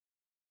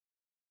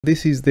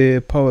This is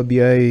the Power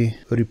BI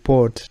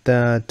report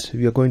that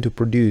we are going to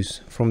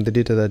produce from the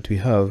data that we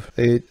have.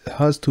 It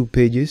has 2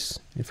 pages.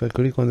 If I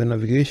click on the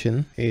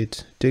navigation,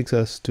 it takes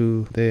us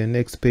to the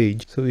next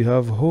page. So we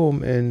have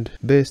home and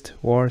best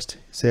worst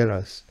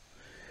sellers.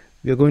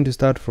 We are going to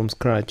start from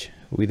scratch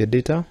with the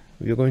data.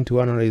 We are going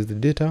to analyze the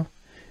data,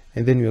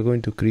 and then we are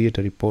going to create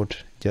a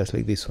report just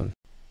like this one.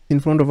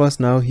 In front of us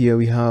now here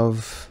we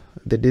have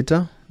the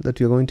data that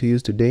we are going to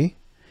use today,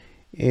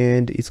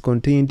 and it's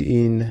contained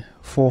in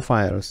 4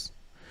 files.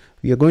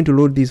 We are going to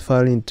load this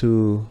file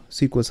into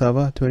SQL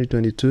Server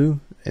 2022,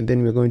 and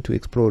then we're going to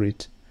explore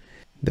it.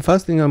 The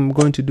first thing I'm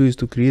going to do is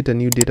to create a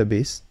new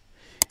database,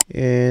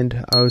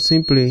 and I'll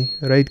simply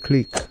right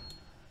click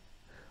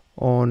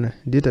on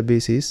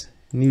databases,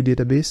 new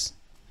database,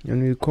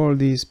 and we'll call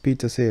this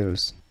pizza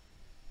sales.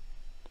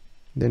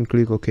 Then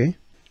click OK,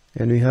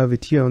 and we have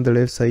it here on the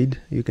left side.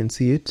 You can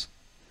see it.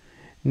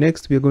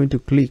 Next we are going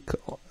to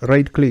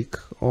right click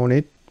on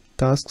it,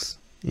 tasks,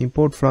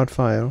 import flat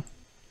file,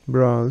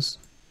 browse,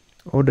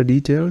 order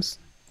details,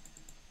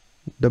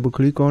 double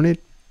click on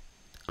it,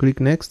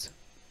 click next.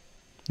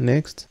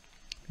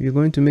 We're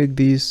going to make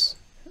this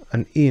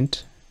an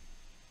int.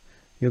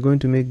 We're going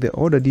to make the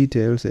order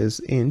details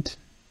as int,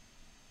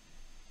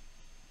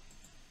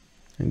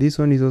 and this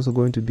one is also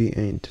going to be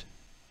int,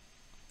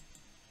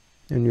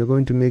 and we're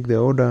going to make the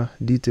order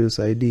details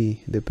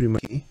ID the primary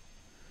key,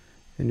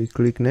 and we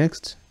click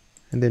next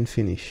and then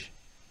finish.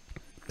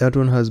 That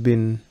one has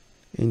been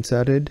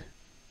inserted.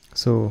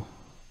 So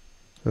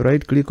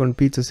right click on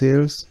pizza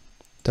sales,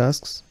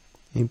 tasks,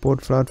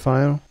 import flat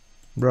file,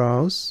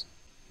 browse,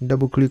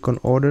 double click on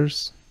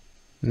orders,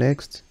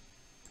 next.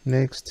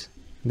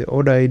 The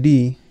order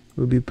ID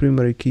will be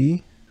primary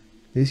key.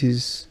 This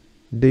is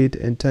date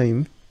and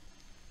time,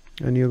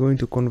 and you're going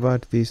to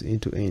convert this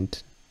into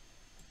int.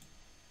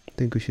 I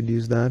think we should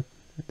use that.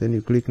 Then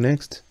you click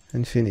next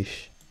and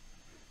finish.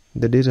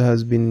 The data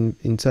has been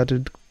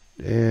inserted,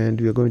 and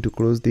we are going to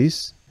close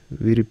this.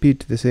 We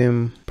repeat the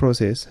same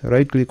process.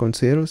 Right click on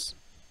sales,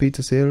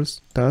 pizza sales,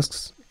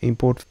 tasks,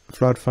 import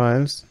flat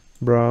files,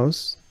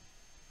 browse,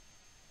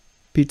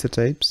 pizza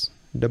types,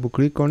 double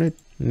click on it,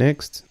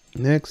 next.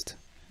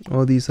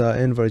 All these are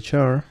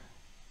varchar,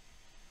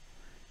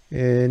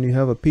 and you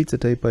have a pizza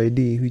type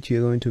ID which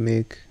you're going to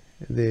make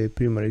the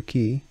primary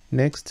key.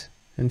 Next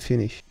and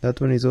finish.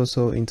 That one is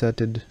also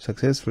inserted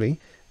successfully.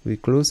 We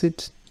close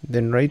it,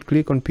 then right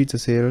click on pizza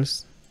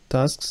sales,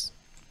 tasks,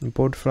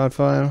 import flat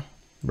file,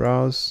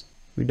 browse,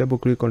 we double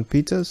click on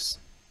pizzas,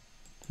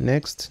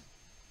 next.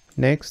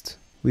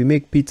 We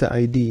make pizza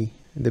ID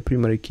the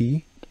primary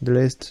key. The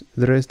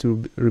rest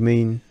will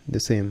remain the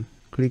same.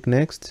 Click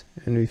next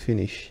and we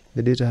finish.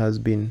 The data has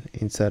been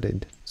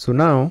inserted. So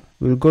now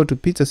we'll go to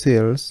pizza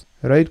sales,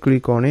 right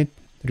click on it,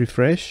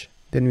 refresh,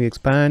 then we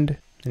expand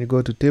and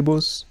go to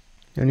tables,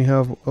 and we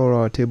have all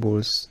our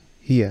tables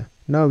here.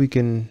 Now we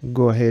can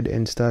go ahead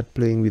and start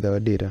playing with our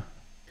data.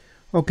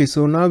 Okay,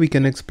 so now we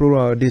can explore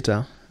our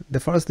data. The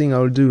first thing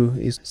I'll do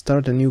is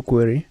start a new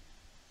query.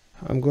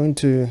 I'm going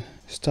to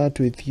start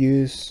with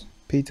use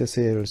pizza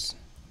sales.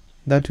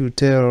 That will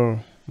tell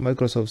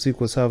Microsoft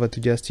SQL Server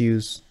to just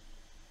use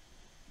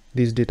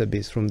this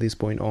database from this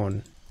point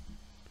on.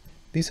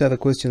 These are the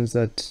questions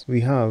that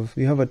we have.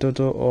 We have a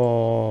total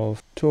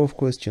of 12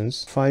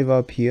 questions, 5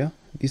 up here.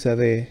 These are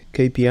the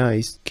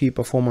KPIs, key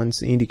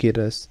performance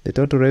indicators. The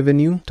total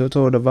revenue,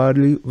 total order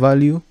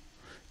value,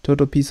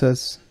 total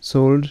pizzas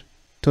sold,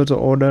 total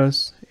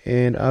orders,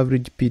 and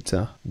average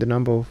pizza, the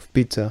number of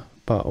pizza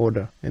per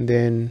order. And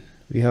then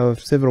we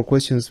have several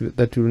questions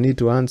that we'll need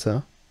to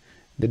answer.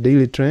 The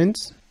daily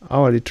trends,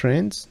 hourly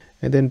trends,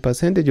 and then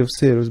percentage of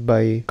sales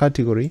by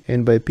category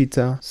and by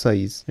pizza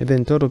size. And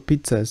then total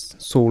pizzas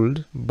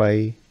sold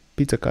by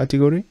pizza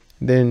category.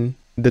 Then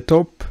the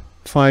top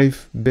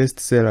 5 best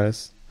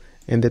sellers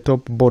and the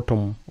top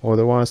bottom, or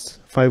the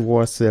 5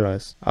 worst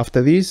sellers.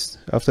 After this,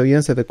 after we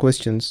answer the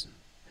questions,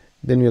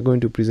 then we are going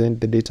to present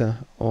the data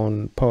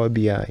on Power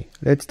BI.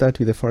 Let's start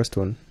with the first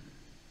one,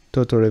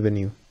 total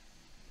revenue.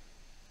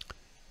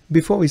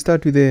 Before we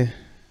start with the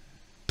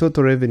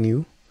total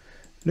revenue,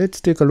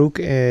 let's take a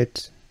look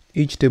at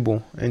each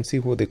table and see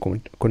what they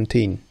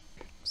contain.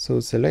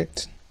 So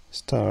select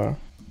star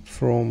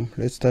from,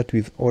 let's start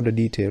with order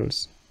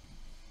details.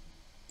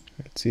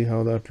 Let's see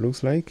how that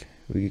looks like.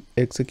 We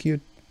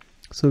execute.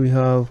 So we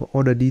have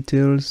order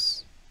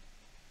details,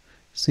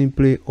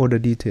 simply order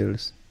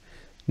details.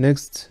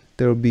 Next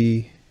there will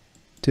be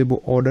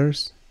table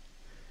orders.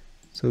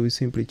 So we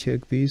simply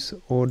check these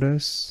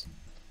orders.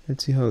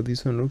 Let's see how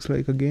this one looks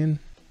like again.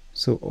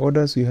 So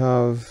orders, we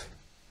have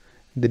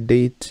the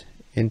date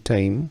and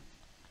time.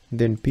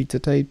 Then pizza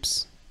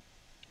types.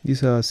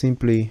 These are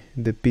simply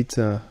the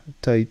pizza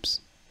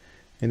types,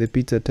 and the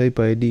pizza type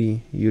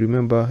ID, you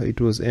remember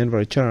it was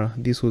varchar.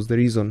 This was the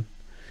reason,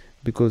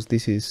 because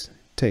this is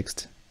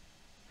text,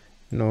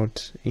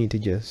 not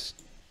integers.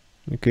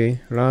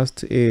 Okay,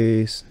 last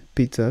is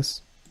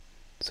pizzas.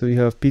 So we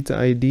have pizza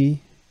ID,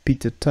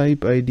 pizza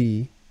type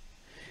ID,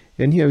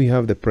 and here we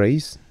have the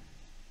price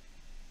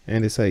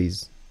and the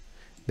size.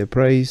 The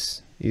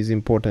price is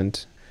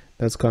important.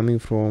 That's coming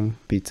from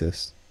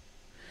pizzas.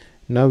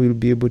 Now we'll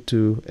be able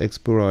to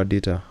explore our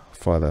data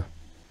further.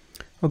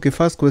 Okay,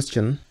 first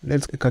question,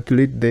 let's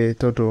calculate the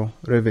total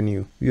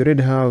revenue. We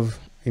already have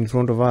in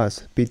front of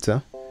us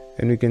pizza,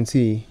 and we can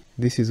see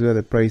this is where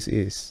the price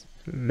is.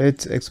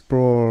 Let's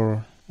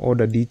explore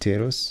order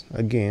details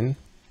again.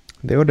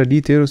 The order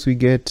details, we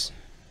get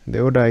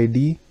the order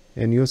ID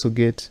and you also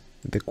get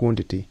the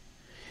quantity.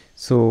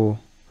 So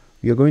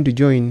we are going to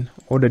join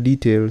order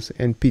details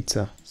and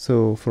pizza.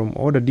 So from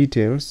order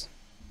details,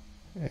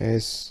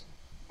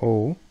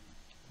 SO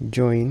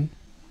join,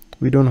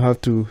 we don't have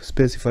to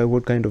specify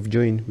what kind of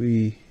join,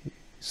 we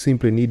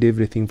simply need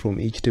everything from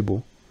each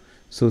table.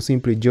 So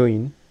simply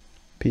join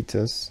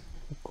pizzas,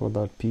 call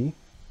that P,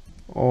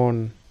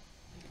 on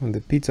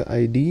the pizza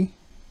ID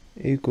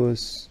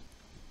equals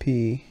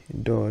P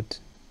dot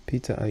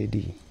pizza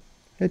ID.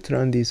 Let's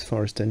run this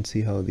first and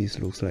see how this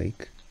looks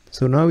like.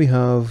 So now we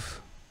have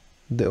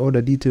the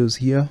order details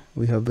here,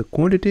 we have the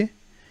quantity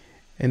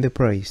and the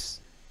price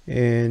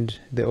and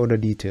the order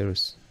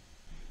details.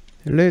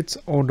 Let's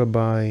order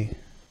by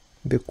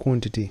the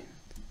quantity,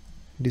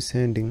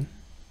 descending.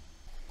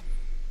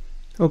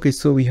 Okay,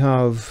 so we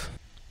have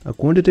a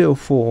quantity of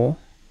 4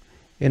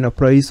 and a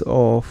price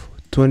of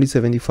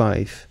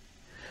 20.75.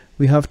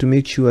 We have to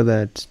make sure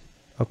that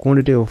a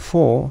quantity of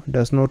 4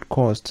 does not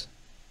cost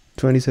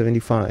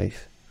 20.75.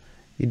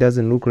 It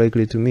doesn't look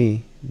likely to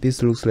me.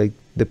 This looks like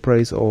the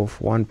price of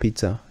one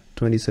pizza,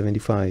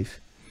 20.75,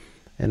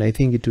 and I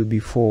think it will be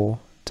 4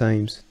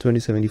 times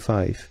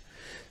 20.75.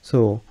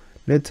 So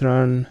let's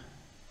run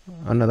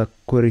another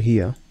query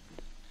here.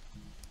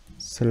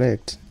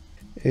 Select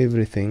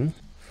everything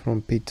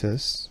from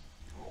pizzas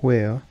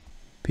where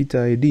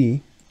pizza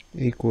ID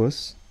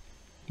equals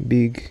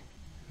big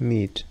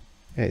meat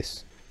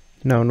S.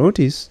 Now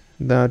notice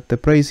that the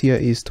price here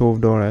is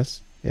 $12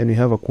 and we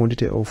have a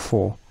quantity of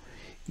 4.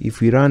 If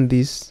we run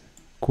this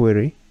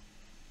query,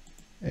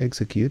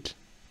 execute,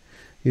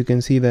 you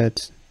can see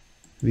that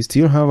we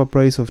still have a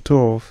price of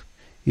 12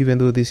 even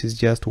though this is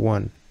just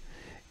 1.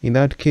 In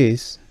that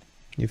case,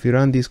 if we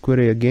run this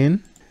query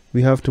again,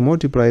 we have to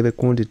multiply the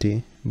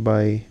quantity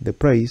by the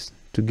price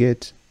to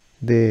get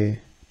the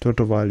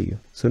total value.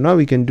 So now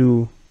we can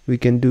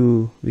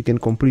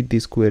complete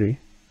this query.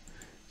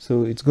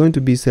 So it's going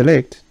to be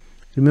select.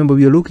 Remember,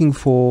 we are looking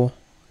for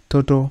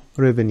total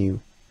revenue.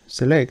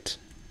 Select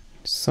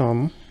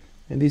sum,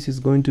 and this is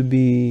going to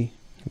be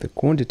the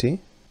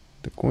quantity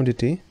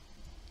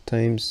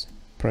times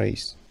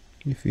price.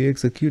 If we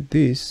execute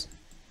this,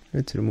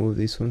 let's remove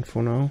this one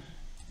for now.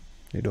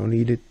 We don't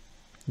need it.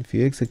 If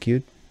you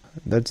execute,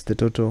 that's the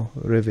total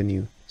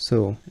revenue.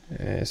 So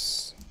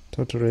as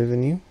total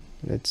revenue,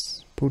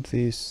 let's put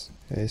this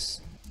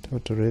as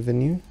total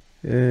revenue,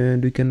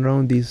 and we can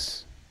round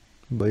this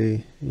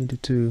by into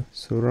 2,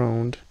 so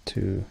round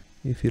to.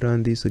 If you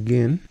run this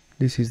again,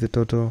 this is the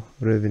total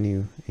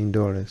revenue in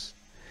dollars.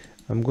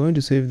 I'm going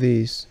to save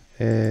this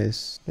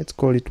as, let's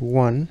call it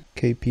 1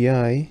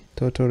 KPI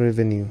total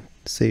revenue.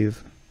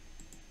 Save.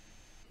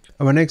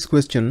 Our next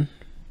question,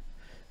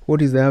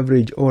 what is the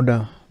average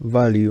order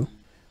value,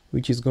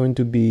 which is going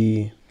to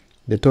be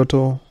the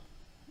total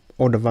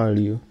order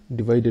value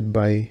divided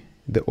by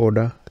the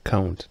order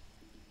count.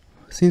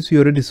 Since we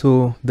already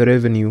saw the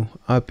revenue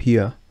up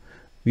here,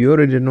 we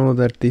already know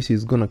that this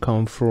is gonna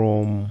come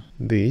from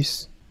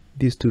these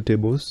two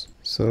tables.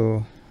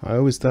 So I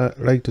always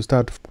like to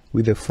start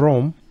with the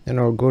from, and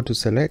I'll go to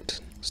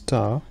select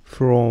star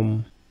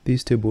from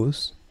these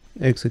tables,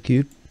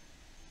 execute.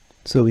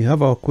 So we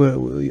have our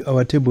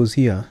tables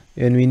here,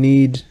 and we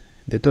need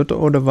the total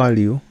order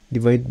value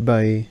divided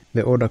by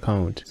the order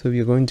count. So we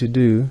are going to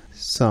do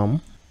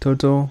sum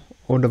total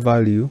order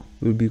value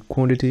will be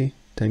quantity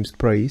times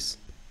price,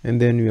 and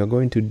then we are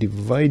going to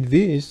divide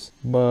this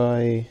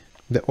by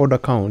the order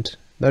count,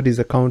 that is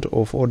the count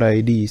of order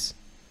IDs,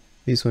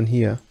 this one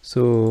here.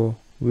 So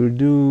we'll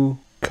do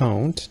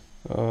count,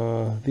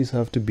 these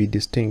have to be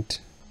distinct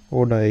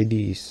order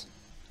IDs,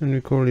 and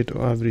we call it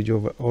average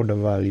over order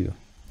value.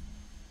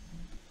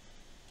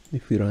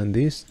 If we run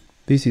this,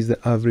 this is the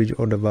average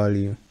order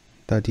value,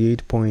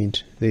 38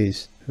 point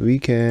this. We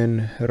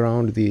can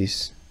round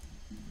this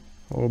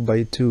all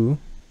by 2.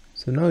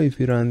 So now if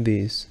we run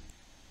this,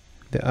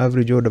 the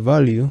average order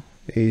value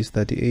is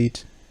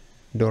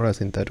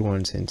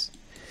 $38.31.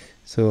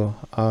 So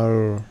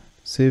I'll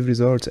save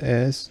results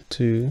as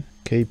to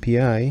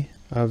KPI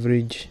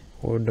average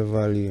order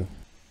value.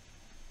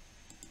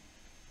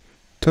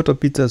 Total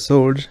pizza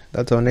sold,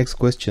 that's our next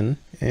question,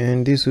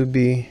 and this will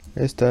be,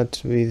 let's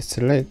start with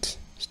select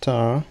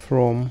star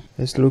from,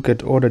 let's look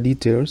at order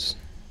details,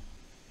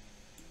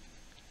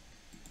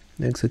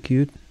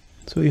 execute.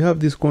 So you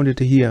have this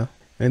quantity here,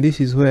 and this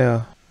is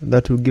where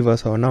that will give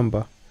us our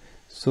number.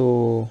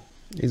 So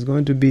it's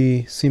going to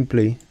be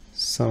simply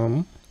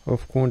sum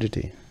of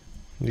quantity.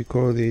 We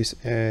call this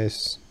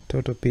as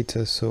total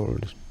pizza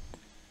sold.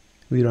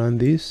 We run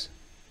this.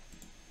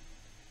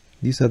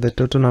 These are the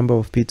total number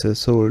of pizzas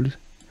sold.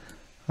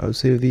 I'll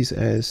save this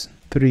as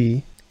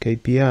 3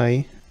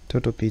 KPI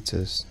total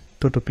pizza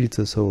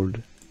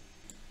sold.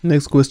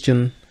 Next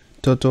question,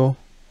 total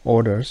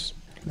orders.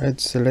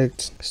 Let's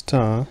select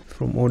star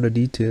from order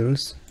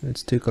details.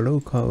 Let's take a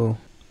look how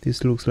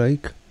this looks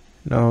like.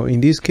 Now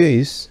in this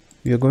case,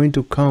 we are going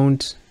to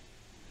count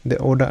the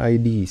order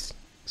IDs.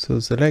 So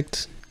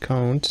select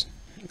count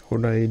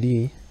order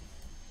ID.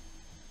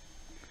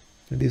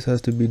 This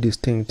has to be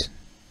distinct.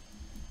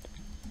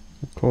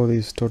 We call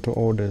this total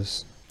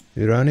orders.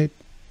 We run it.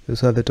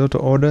 Those are the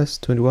total orders,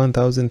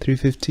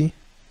 21,350.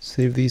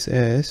 Save this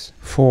as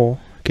 4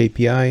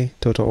 KPI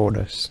total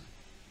orders.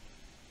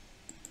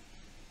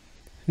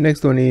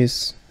 Next one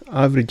is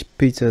average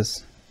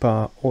pizzas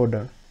per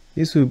order.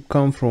 This will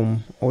come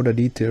from order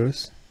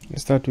details.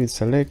 Let's start with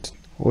select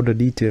order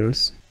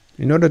details.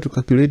 In order to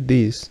calculate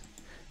this,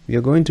 we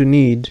are going to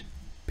need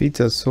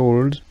pizzas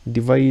sold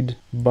divided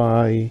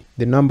by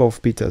the number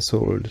of pizzas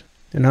sold.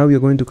 And how we are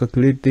going to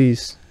calculate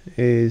this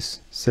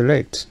is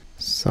select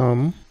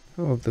sum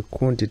of the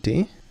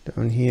quantity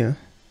down here.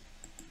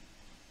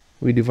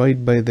 We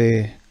divide by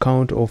the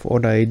count of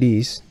order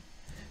IDs.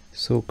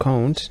 So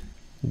count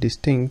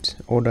distinct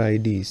order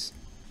IDs.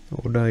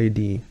 Order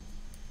ID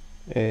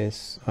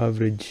as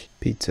average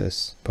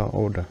pizzas per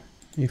order.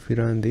 If we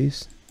run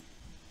this,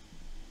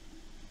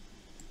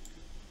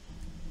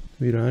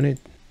 we run it.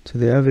 So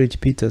the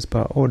average pizzas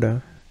per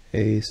order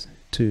is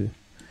 2.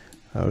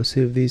 I'll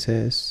save this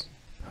as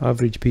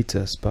average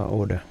pizzas per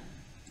order.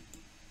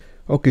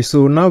 Okay,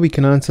 so now we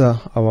can answer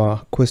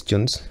our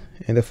questions.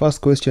 And the first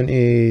question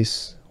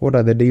is, what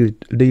are the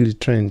daily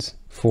trends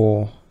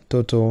for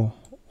total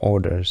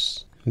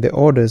orders? The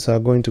orders are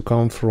going to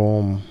come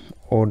from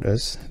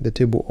orders, the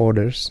table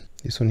orders,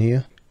 this one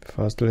here.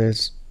 First,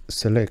 let's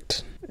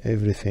select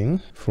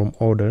everything from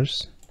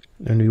orders,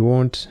 and we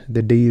want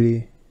the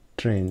daily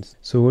trends.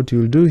 So what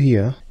you'll do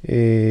here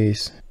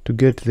is to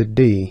get the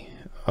day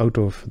out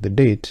of the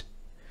date,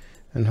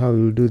 and how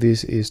we'll do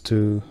this is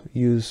to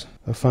use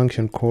a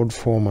function called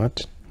format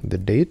the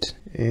date,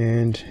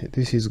 and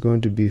this is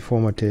going to be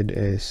formatted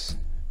as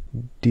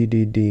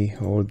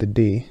DDD, or the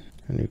day,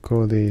 and we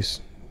call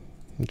this,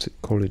 let's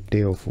call it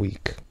day of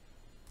week.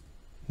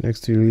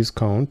 Next we'll use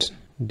count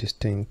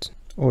distinct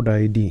order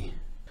ID.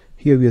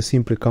 Here we are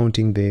simply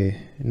counting the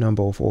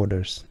number of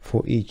orders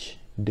for each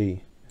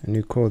day, and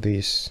we call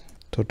this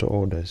total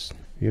orders.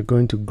 We are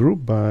going to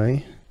group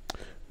by,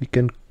 we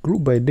can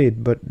group by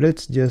date, but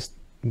let's just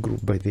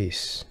group by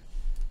this.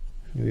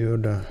 We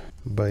order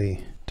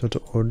by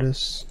total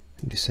orders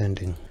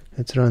descending.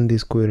 Let's run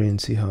this query and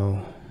see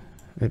how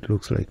it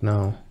looks like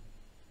now.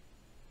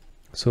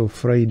 So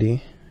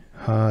Friday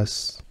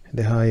has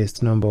the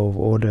highest number of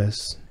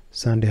orders,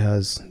 Sunday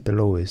has the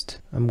lowest.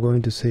 I'm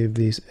going to save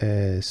this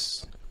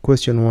as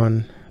question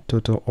 1,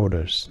 total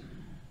orders.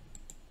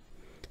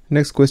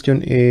 Next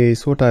question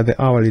is, what are the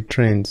hourly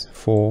trends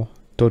for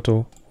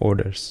total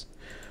orders?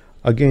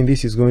 Again,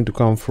 this is going to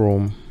come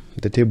from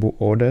the table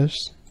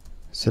orders.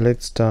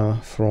 Select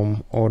star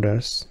from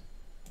orders.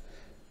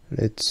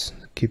 Let's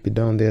keep it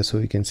down there so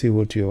we can see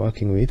what you're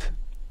working with.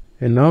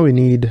 And now we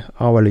need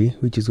hourly,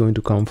 which is going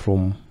to come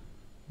from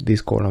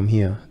this column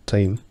here,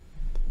 time.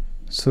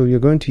 So you're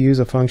going to use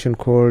a function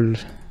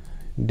called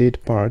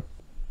date part,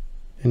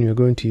 and you're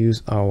going to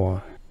use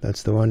hour.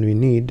 That's the one we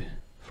need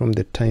from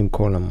the time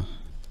column.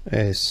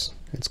 Let's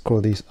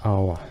call this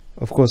hour.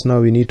 Of course,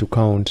 now we need to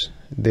count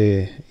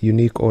the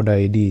unique order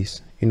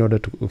IDs in order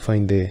to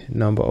find the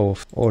number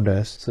of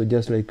orders. So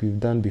just like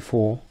we've done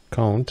before,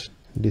 count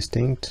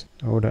distinct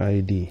order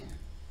ID.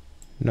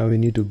 Now we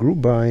need to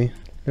group by.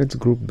 Let's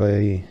group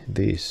by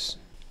this,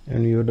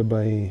 and we order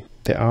by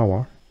the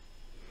hour.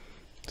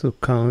 So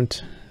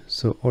count,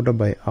 so order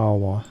by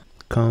hour,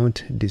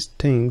 count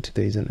distinct.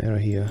 There is an error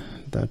here,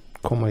 that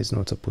comma is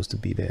not supposed to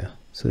be there.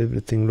 So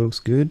everything looks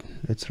good.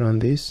 Let's run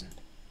this,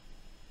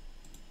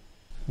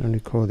 and we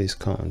call this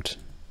count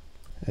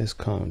as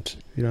count.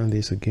 We run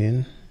this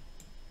again.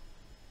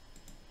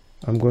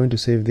 I'm going to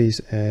save this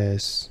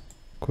as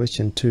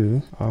question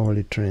 2,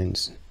 hourly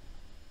trends.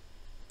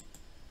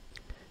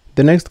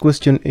 The next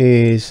question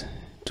is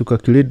to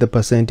calculate the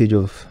percentage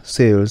of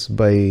sales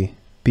by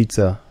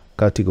pizza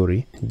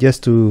category.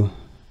 Just to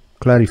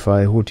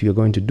clarify what you're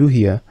going to do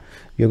here,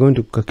 you're going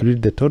to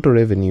calculate the total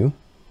revenue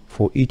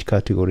for each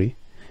category,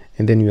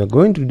 and then you are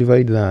going to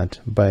divide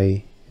that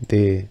by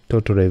the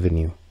total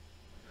revenue,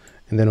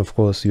 and then of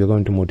course you're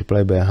going to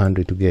multiply by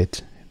 100 to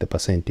get the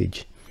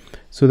percentage.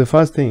 So the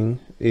first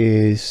thing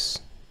is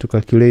to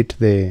calculate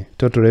the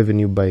total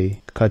revenue by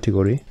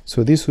category.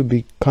 So this will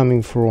be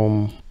coming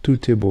from 2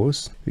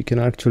 tables. We can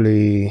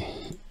actually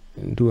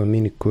do a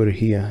mini query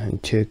here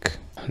and check.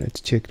 Let's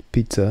check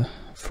pizza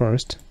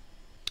first.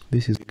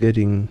 This is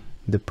getting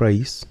the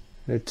price.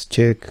 Let's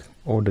check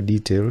order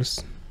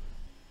details.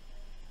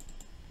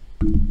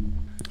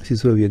 This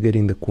is where we are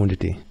getting the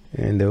quantity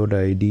and the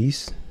order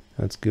IDs.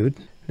 That's good.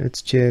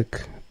 Let's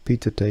check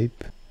pizza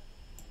type.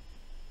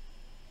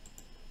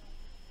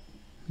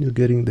 You're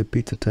getting the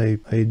pizza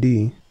type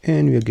ID,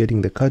 and we are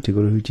getting the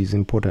category, which is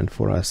important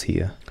for us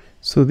here.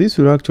 So this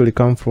will actually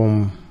come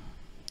from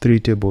 3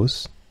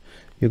 tables.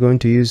 You're going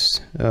to use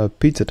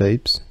pizza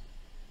types,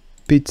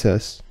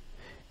 pizzas,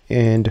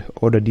 and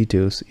order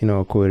details in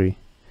our query.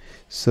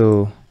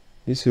 So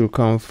this will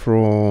come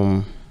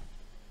from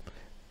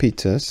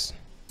pizzas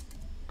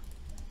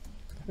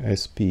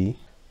SP.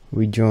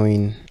 We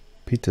join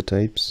pizza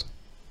types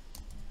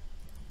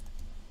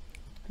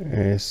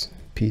as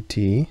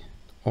PT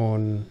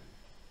on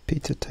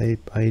pizza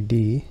type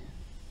ID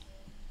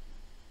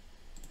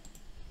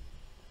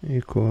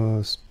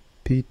equals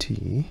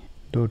PT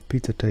dot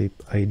pizza type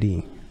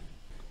ID.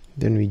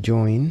 Then we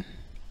join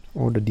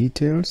order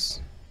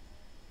details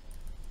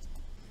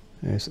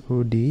as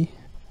OD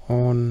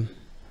on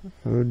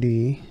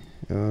OD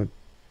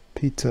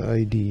pizza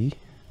ID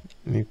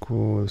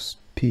equals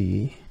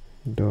P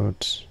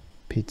dot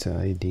pizza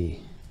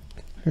ID.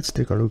 Let's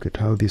take a look at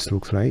how this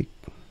looks like.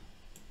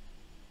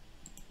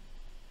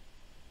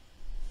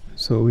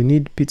 So we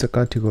need pizza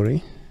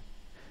category,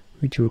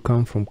 which will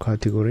come from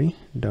category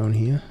down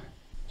here.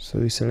 So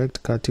we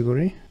select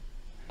category,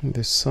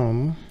 the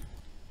sum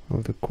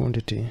of the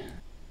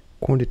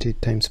quantity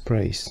times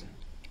price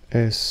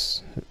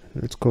as,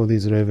 let's call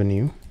this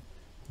revenue,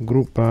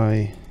 group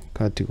by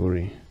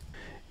category.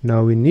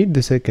 Now we need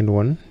the second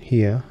one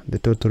here, the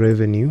total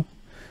revenue.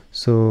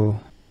 So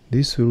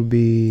this will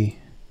be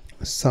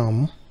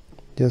sum,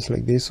 just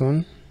like this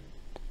one,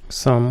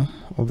 sum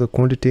of the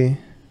quantity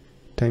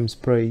times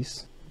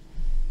price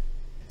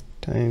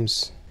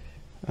times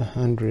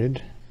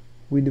 100.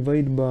 We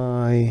divide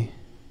by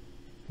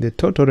the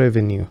total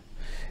revenue,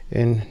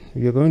 and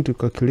we are going to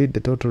calculate the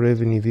total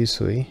revenue this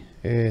way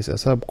as a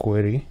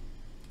subquery.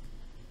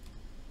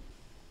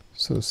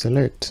 So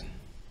select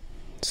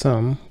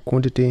sum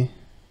quantity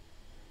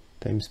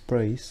times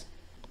price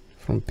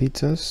from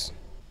pizzas,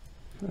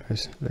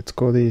 let's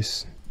call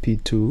this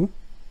P2,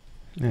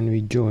 and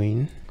we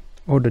join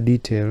order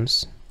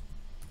details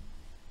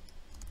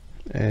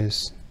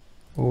as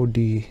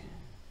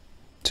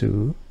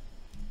OD2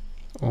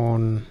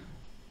 on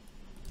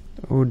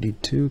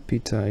OD2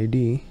 pizza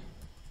ID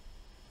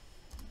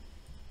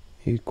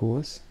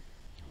equals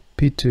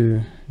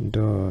P2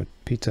 dot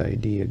pizza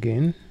ID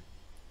again,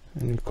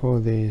 and we call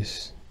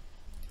this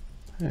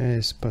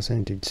as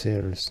percentage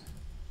sales.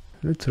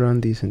 Let's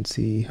run this and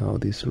see how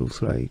this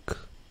looks like.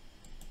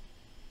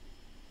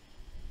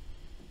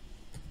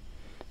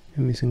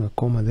 I'm missing a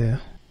comma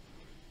there.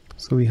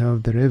 So we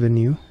have the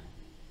revenue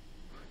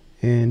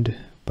and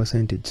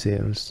percentage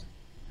sales.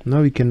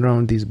 Now we can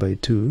round this by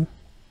 2.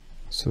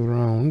 So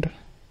round.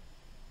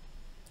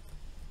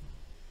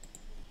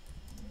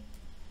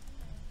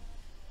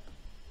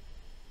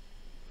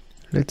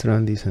 Let's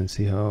run this and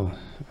see how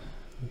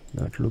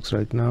that looks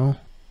right now.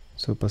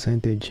 So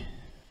percentage,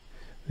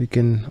 we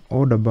can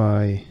order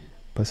by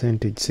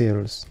percentage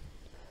sales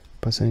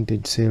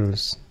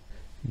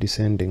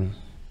descending.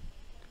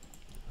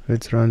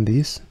 Let's run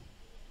this,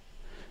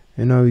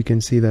 and now we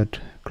can see that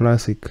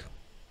classic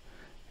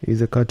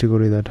is a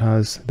category that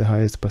has the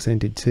highest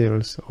percentage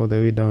sales all the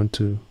way down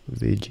to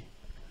veg.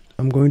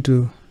 I'm going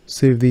to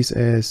save this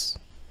as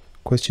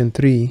question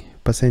 3,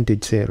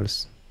 percentage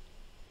sales.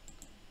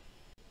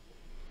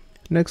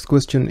 Next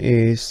question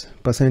is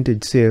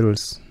percentage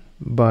sales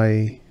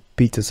by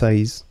pizza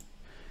size.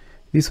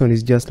 This one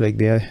is just like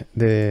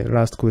the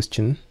last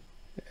question,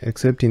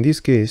 except in this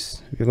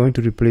case we're going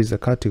to replace the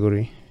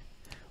category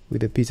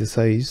with the pizza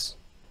size.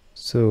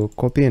 So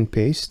copy and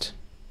paste,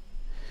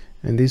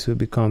 and this will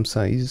become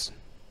size,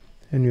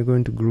 and we're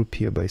going to group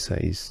here by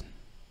size.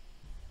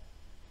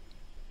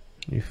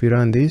 If we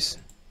run this,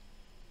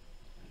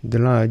 the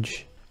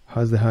large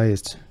has the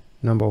highest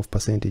number of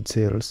percentage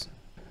sales.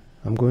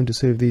 I'm going to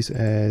save this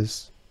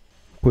as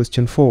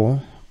question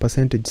 4,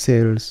 percentage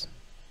sales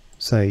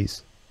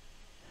size.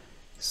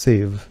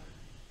 Save.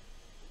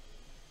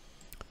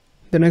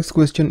 The next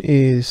question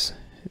is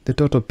the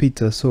total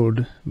pizza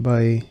sold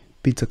by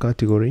pizza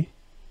category.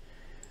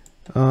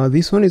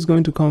 This one is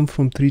going to come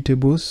from 3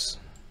 tables.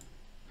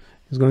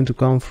 It's going to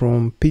come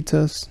from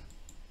pizzas,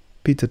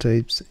 pizza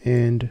types,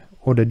 and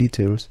order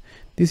details.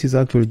 This is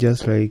actually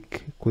just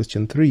like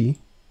question 3.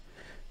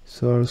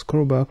 So I'll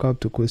scroll back up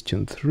to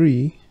question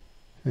 3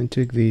 and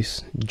take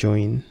this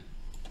join,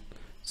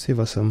 save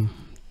us some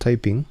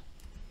typing.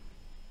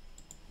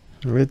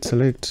 Let's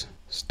select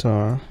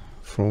star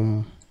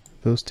from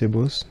those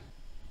tables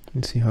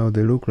and see how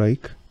they look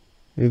like.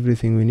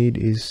 Everything we need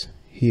is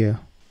here.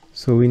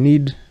 So we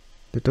need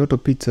the total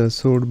pizza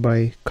sold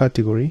by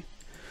category.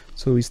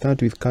 So we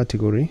start with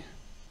category,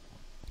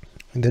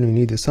 and then we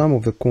need the sum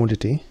of the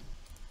quantity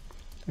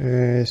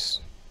as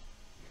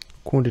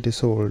quantity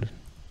sold.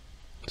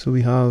 So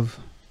we have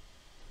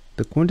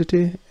the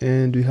quantity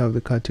and we have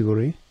the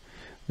category.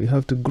 We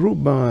have to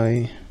group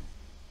by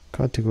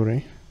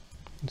category.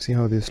 Let's see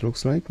how this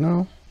looks like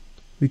now.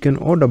 We can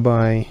order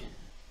by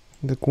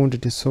the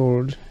quantity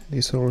sold,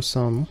 this whole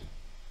sum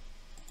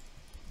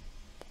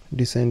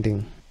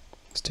descending.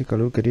 Let's take a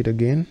look at it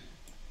again.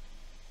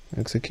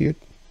 Execute.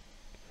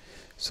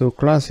 So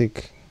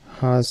classic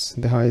has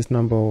the highest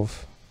number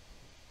of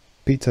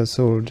pizza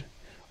sold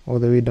all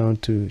the way down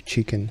to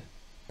chicken.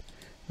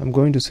 I'm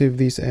going to save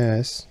this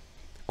as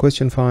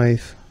question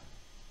 5,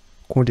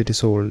 quantity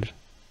sold.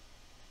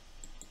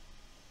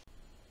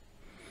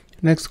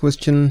 Next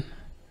question,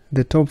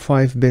 the top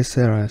 5 best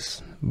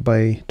sellers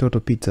by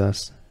total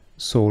pizzas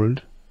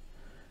sold.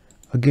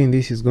 Again,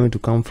 this is going to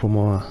come from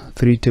our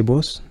 3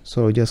 tables,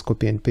 so I'll just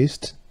copy and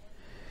paste,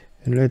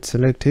 and let's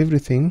select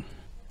everything,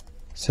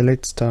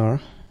 select star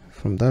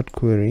from that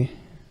query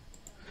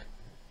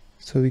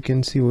so we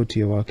can see what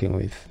you're working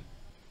with.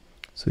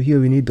 So here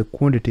we need the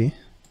quantity,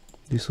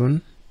 this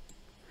one,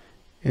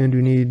 and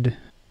we need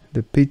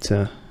the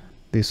pizza,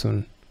 this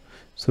one.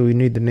 So we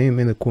need the name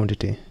and the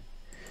quantity.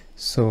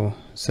 So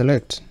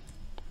select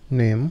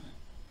name,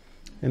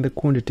 and the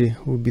quantity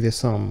will be the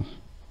sum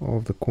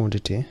of the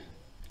quantity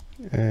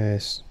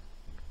as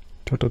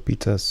total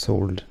pizzas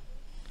sold.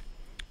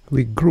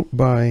 We group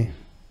by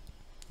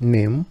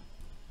name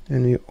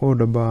and we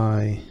order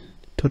by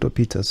total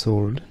pizzas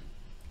sold.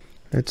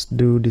 Let's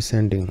do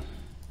descending.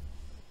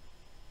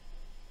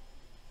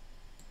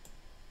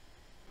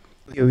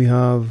 Here we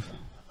have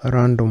a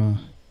random,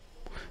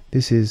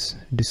 this is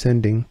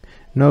descending.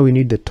 Now we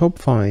need the top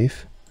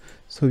 5,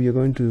 so we are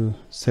going to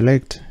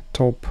select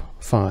top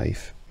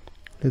 5.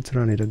 Let's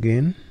run it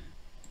again.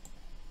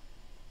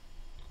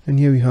 And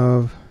here we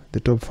have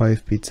the top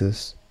 5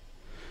 pizzas.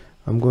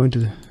 I'm going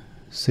to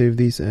save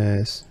this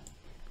as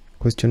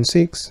question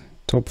 6,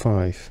 top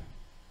 5.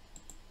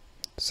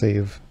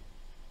 Save.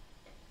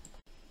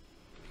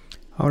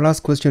 Our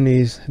last question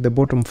is the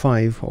bottom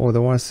 5 or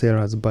the worst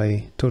sellers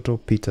by total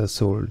pizzas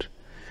sold.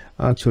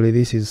 Actually,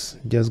 this is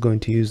just going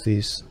to use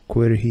this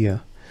query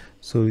here.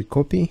 So we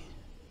copy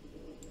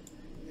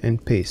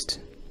and paste.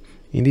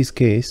 In this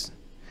case,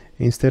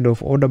 instead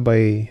of order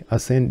by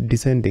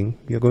descending,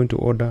 we are going to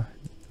order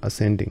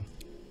ascending.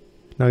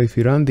 Now if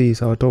we run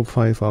this, our top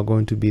 5 are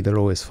going to be the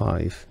lowest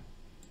 5.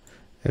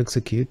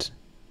 Execute,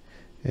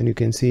 and you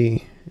can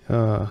see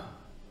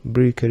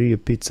Brie Career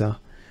Pizza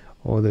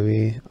all the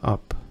way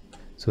up.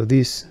 So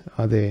these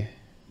are the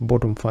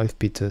bottom 5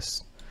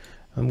 pizzas.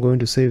 I'm going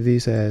to save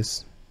this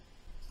as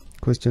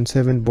question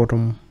 7,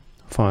 bottom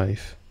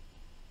 5.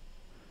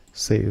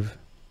 Save.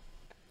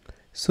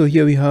 So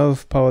here we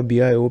have Power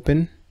BI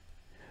open.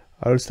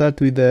 I'll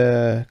start with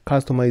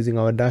customizing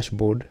our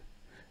dashboard.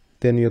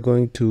 Then we are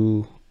going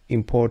to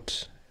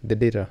import the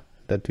data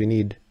that we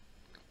need.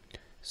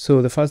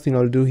 So the first thing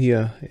I'll do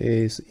here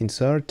is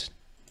insert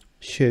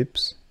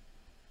shapes.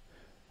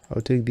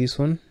 I'll take this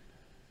one,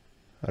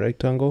 a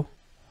rectangle.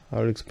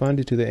 I'll expand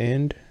it to the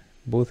end,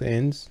 both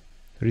ends,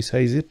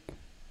 resize it.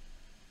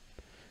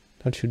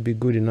 That should be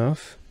good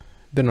enough.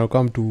 Then I'll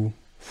come to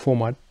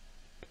format,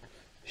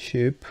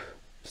 shape,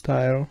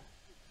 style.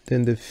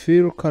 Then the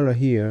fill color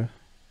here,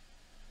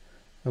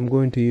 I'm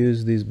going to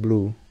use this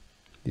blue,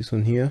 this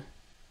one here.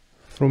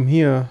 From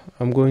here,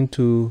 I'm going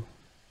to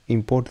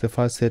import the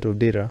first set of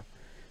data.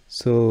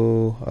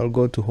 So I'll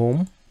go to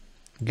home,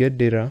 get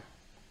data,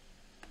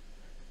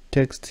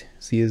 text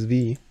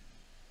CSV,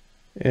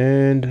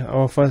 and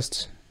our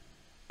first,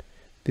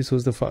 this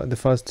was the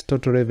first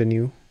total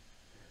revenue.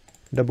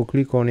 Double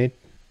click on it,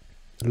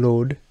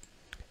 load.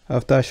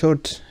 After a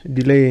short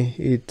delay,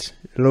 it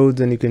loads,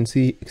 and you can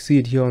see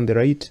it here on the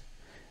right.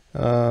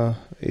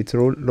 It's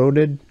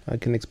loaded. I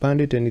can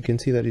expand it, and you can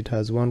see that it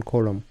has 1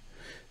 column.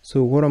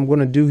 So what I'm going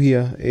to do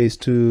here is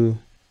to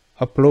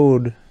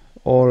upload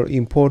or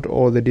import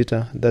all the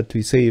data that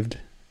we saved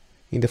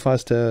in the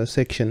first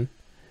section.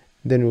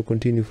 Then we'll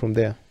continue from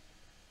there.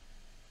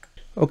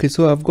 Okay,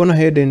 so I've gone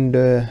ahead and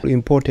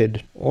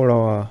imported all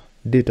our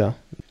data.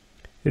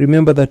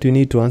 Remember that we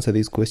need to answer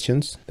these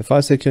questions. The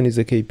first section is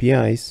the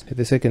KPIs.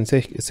 The second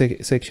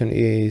section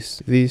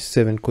is these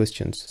 7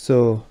 questions.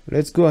 So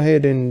let's go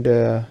ahead and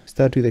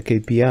start with the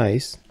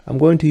KPIs. I'm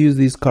going to use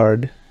this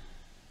card.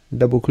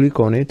 Double click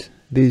on it.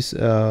 This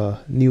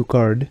new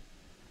card.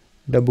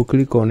 Double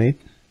click on it.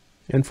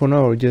 And for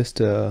now, I'll just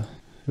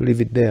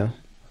leave it there.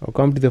 I'll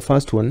come to the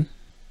first one,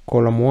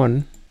 column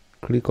 1.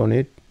 Click on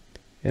it.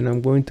 And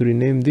I'm going to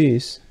rename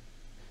this.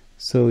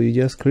 So you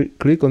just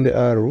click on the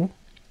arrow,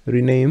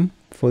 rename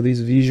for this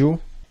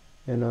visual,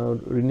 and I'll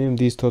rename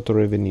this total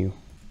revenue.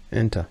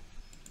 Enter.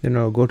 Then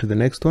I'll go to the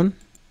next one,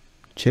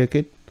 check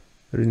it,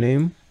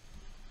 rename,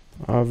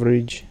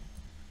 average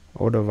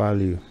order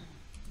value.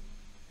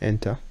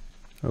 Enter.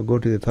 I'll go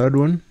to the third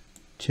one,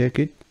 check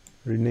it,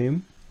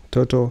 rename,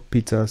 total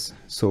pizzas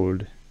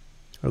sold.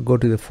 I'll go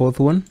to the fourth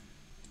one,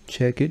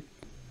 check it,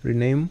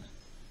 rename,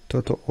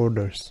 total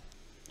orders.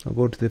 I'll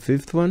go to the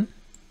fifth one,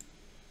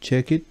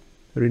 check it,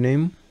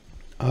 rename,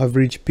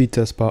 average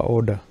pizzas per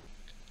order.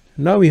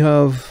 Now we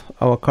have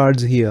our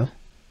cards here.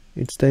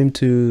 It's time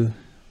to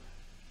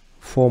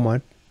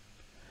format,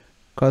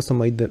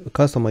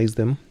 customize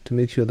them to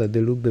make sure that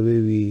they look the way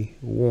we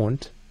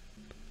want.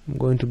 I'm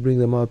going to bring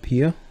them up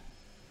here.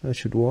 That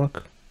should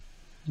work.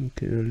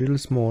 Okay, a little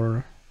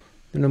smaller.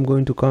 Then I'm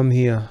going to come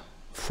here,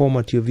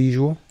 format your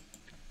visual.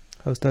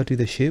 I'll start with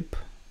the shape,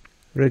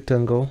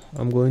 rectangle.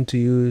 I'm going to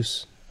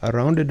use a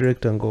rounded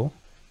rectangle,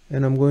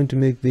 and I'm going to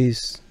make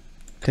this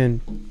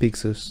 10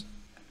 pixels.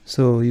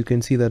 So you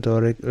can see that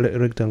our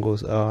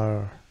rectangles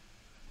are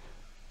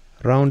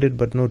rounded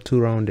but not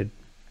too rounded.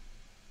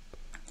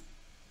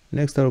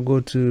 Next I'll go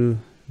to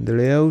the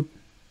layout,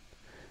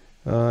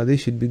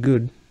 This should be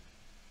good.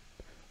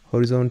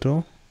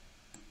 Horizontal,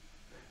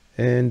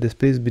 and the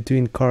space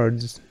between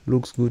cards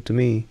looks good to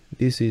me.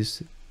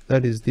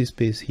 That is this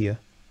space here.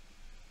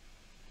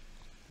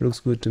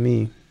 Looks good to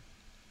me.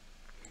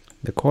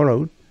 The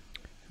callout,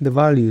 the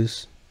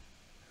values,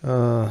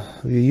 we're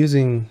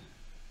using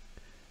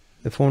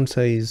the font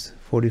size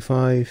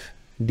 45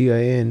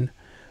 DIN.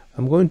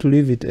 I'm going to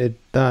leave it at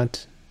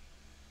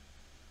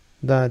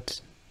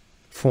that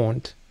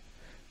font,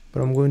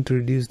 but I'm going to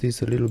reduce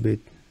this a little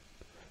bit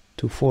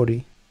to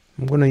 40.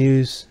 I'm going to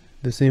use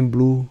the same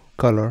blue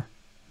color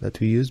that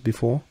we used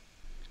before.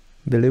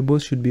 The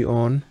labels should be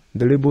on.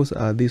 The labels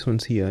are these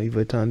ones here. If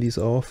I turn this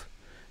off,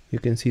 you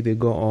can see they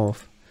go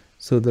off.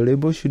 So the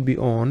labels should be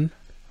on.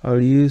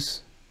 I'll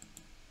use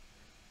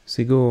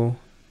Sigo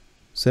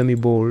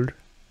semi-bold,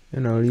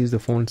 and I'll use the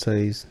font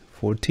size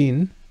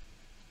 14.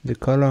 The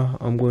color,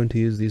 I'm going to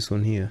use this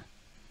one here,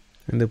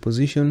 and the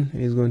position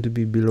is going to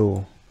be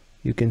below.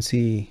 You can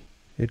see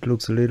it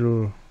looks a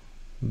little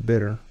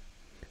better.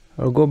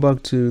 I'll go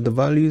back to the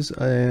values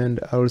and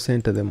I'll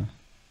center them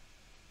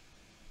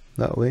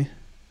that way.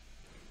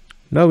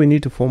 Now we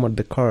need to format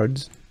the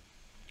cards.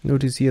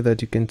 Notice here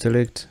that you can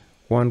select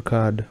one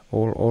card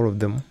or all of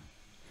them.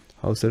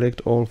 I'll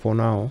select all for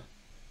now.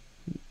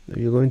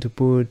 You're going to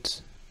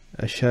put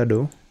a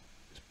shadow.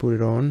 Just put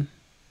it on.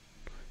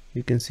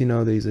 You can see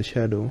now there is a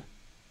shadow,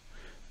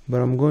 but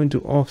I'm going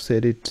to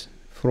offset it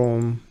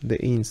from the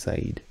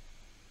inside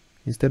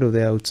instead of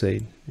the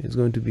outside. It's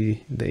going to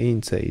be the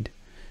inside,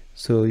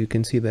 so you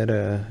can see that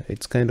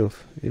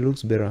it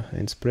looks better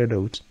and spread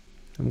out.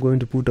 I'm going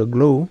to put a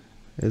glow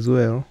as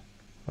well.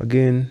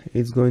 Again,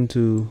 it's going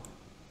to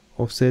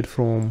offset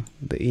from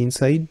the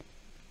inside,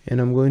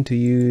 and I'm going to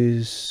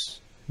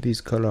use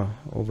this color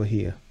over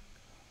here,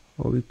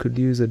 or we could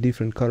use a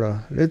different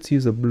color. Let's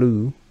use a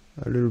blue,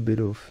 a little bit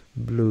of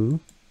blue.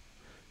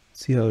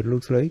 See how it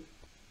looks like.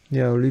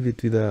 Yeah, I'll leave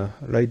it with a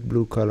light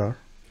blue color.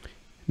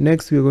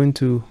 Next, we're going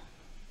to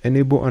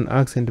enable an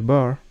accent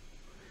bar.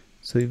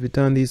 So if we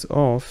turn this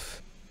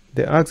off,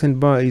 the accent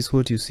bar is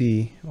what you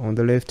see on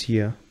the left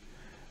here.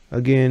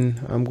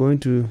 Again, I'm going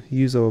to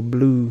use our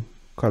blue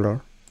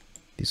color,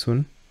 this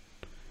one,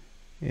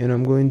 and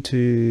I'm going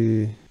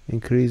to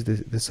increase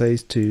the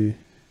size to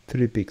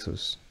 5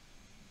 pixels.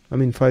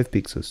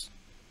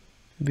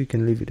 We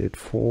can leave it at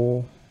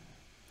 4.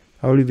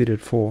 I'll leave it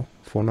at 4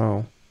 for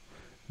now.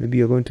 Maybe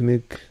you're going to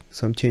make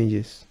some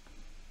changes.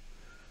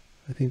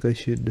 I think I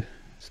should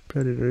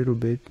spread it a little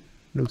bit.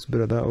 Looks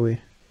better that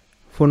way.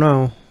 For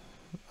now,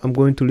 I'm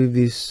going to leave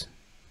this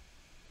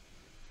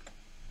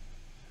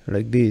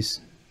like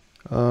this.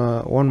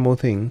 One more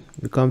thing,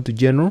 we come to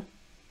general,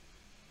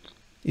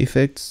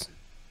 effects,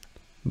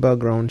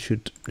 background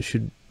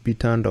should be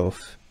turned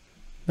off.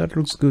 That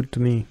looks good to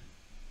me.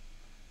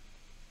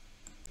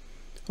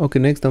 Okay,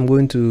 next I'm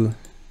going to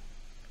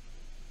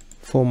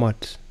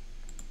format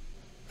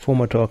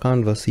our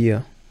canvas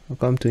here. I'll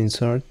come to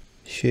insert,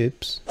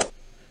 shapes.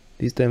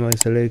 This time I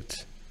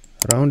select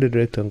rounded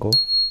rectangle.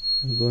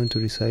 I'm going to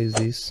resize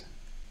this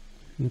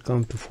and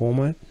come to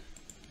format,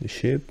 the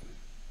shape.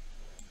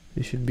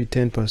 It should be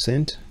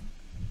 10%.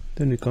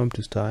 Then we come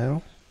to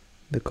style.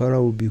 The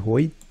color will be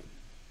white.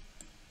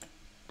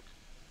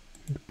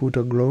 Put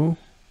a glow.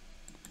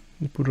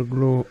 Put a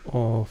glow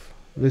of,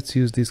 let's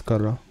use this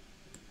color.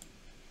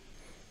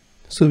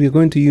 So we're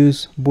going to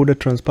use border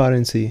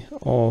transparency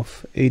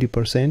of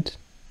 80%.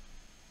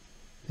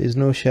 There's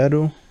no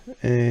shadow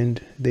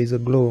and there's a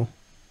glow.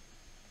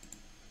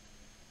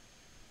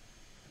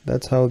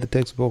 That's how the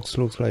text box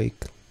looks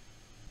like.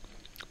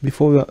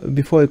 Before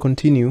I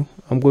continue,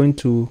 I'm going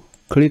to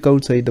click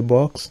outside the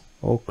box,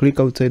 or click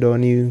outside our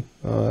new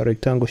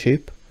rectangle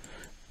shape.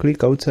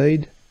 Click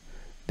outside,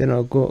 then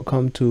I'll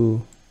come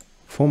to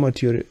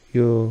format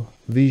your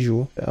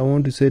visual. I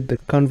want to set the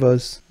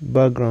canvas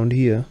background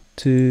here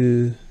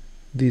to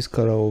this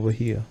color over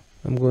here.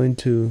 I'm going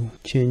to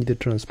change the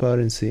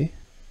transparency.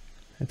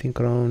 I think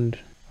around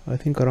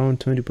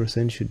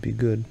 20% should be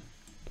good.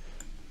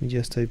 Let me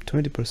just type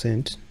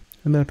 20%,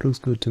 and that looks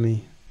good to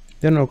me.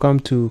 Then I'll come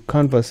to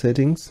canvas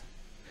settings.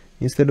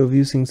 Instead of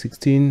using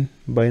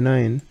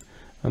 16:9,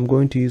 I'm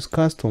going to use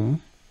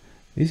custom.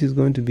 This is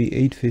going to be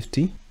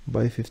 850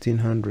 by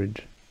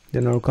 1500.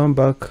 Then I'll come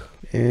back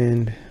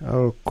and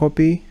I'll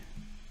copy,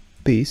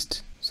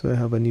 paste. So I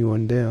have a new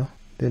one there.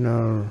 Then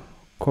I'll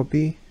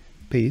copy,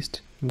 paste.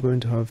 I'm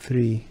going to have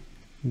 3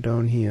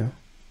 down here.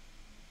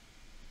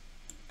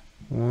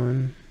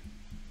 1,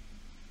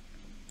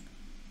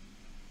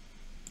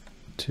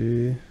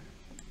 2,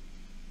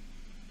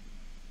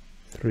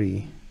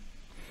 3.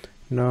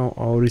 Now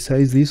I'll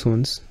resize these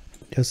ones,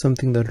 just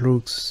something that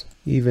looks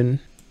even.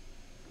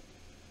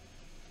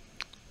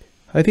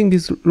 I think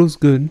this looks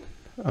good.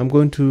 I'm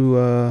going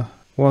to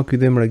work with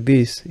them like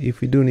this.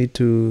 If we do need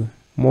to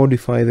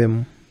modify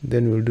them,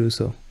 then we'll do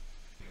so.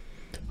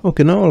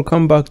 Okay, now I'll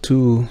come back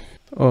to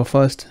our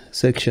first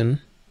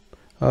section,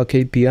 our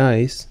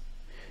KPIs,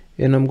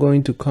 and I'm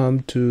going to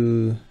come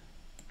to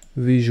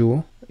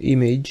visual,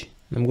 image.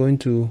 I'm going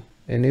to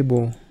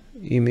enable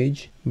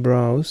image,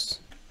 browse,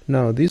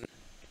 Now this,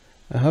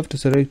 I have to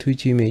select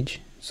which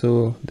image.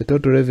 So the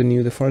total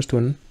revenue, the first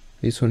one,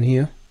 this one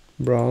here,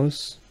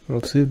 browse.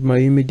 I'll save my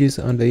images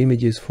under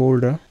images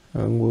folder,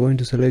 and we're going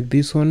to select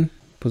this one.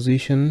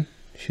 Position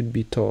should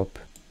be top.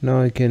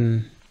 Now I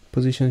can,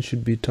 position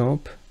should be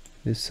top.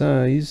 The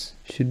size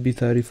should be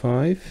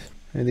 35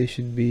 and they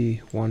should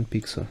be 1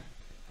 pixel.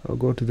 I'll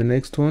go to the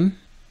next one,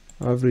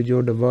 average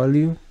order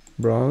value,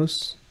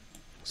 browse,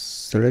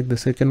 select the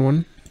second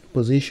one.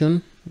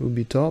 Position will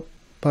be top,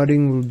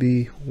 padding will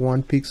be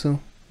 1 pixel,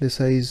 the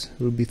size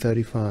will be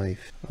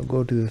 35. I'll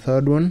go to the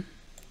third one,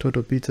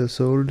 total pizza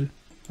sold.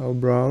 I'll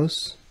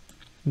browse,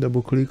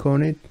 double click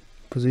on it,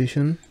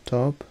 position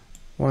top,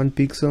 1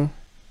 pixel,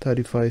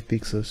 35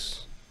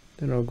 pixels.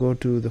 Then I'll go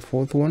to the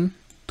fourth one,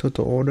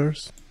 total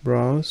orders,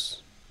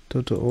 browse,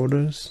 total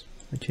orders.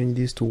 I change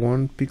this to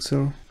 1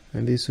 pixel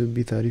and this will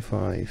be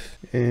 35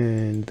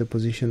 and the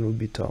position will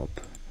be top.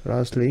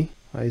 Lastly,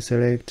 I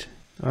select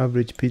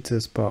average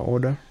pizzas per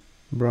order,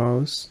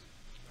 browse,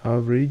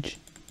 average,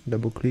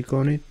 double click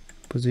on it,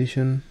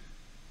 position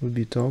will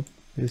be top.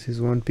 This is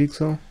 1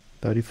 pixel,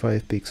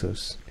 35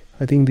 pixels.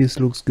 I think this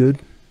looks good.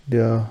 They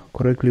are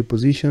correctly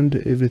positioned,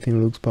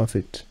 everything looks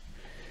perfect.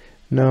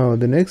 Now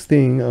the next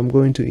thing I'm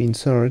going to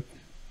insert,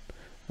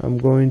 I'm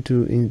going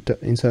to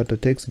insert a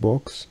text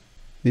box.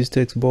 This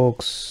text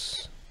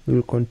box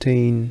will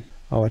contain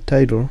our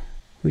title,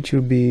 which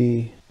will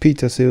be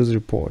pizza sales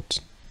report.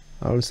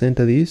 I'll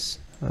center this.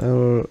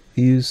 I'll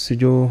use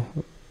Sejo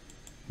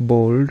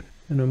bold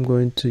and I'm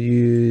going to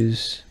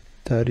use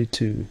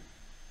 32.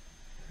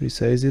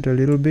 Resize it a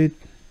little bit,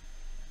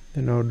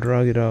 then I'll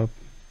drag it up.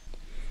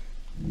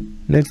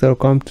 Next I'll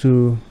come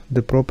to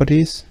the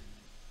properties,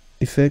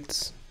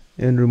 effects,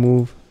 and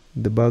remove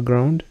the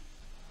background.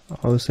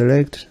 I'll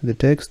select the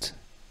text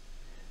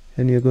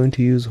and you're going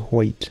to use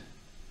white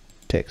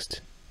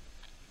text.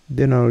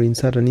 Then I'll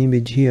insert an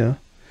image here.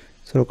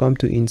 So I'll come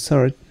to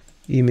insert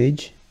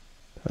image.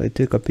 I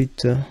take a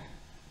picture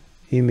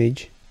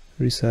image,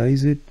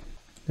 resize it,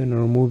 then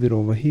I'll move it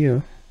over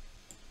here.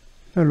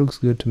 That looks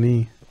good to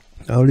me.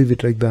 I'll leave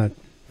it like that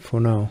for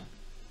now.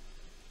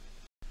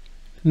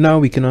 Now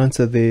we can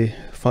answer the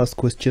first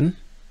question.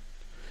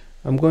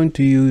 I'm going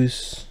to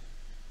use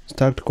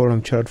stacked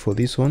column chart for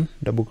this one.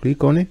 Double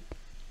click on it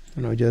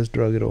and I'll just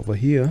drag it over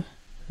here,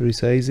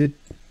 resize it,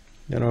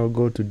 then I'll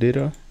go to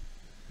data,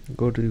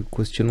 go to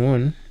question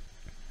 1.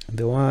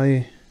 The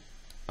y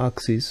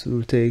axis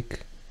will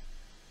take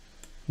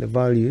the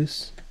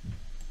values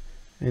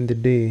and the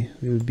day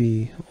will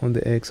be on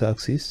the x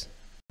axis.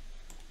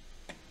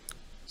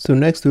 So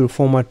next we'll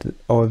format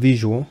our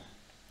visual.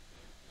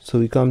 So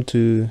we come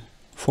to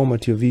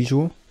format your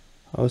visual.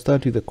 I'll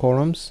start with the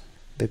columns.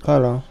 The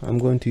color, I'm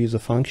going to use a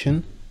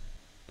function,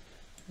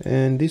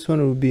 and this one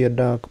will be a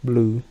dark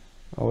blue,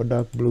 our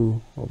dark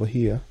blue over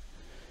here,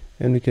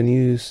 and we can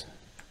use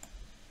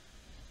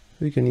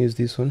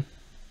this one.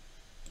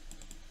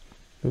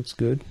 Looks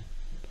good.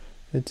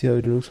 Let's see how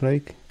it looks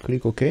like.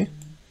 Click OK,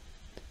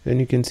 and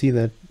you can see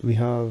that we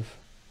have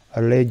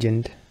a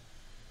legend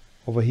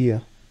over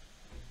here,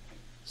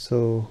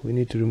 so we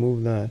need to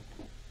remove that.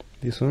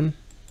 This one,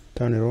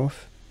 turn it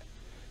off,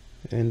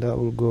 and that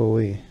will go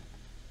away.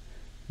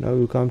 Now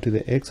we'll come to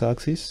the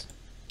x-axis.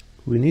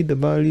 We need the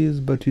values,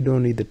 but we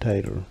don't need the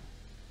title.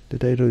 The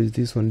title is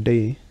this one,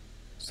 day,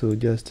 so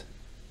just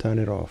turn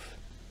it off.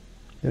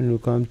 Then we'll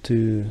come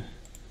to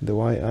the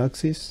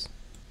y-axis.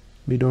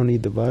 We don't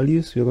need the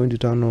values. We're going to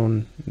turn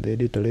on the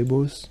editor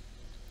labels,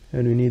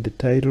 and we need the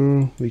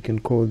title. We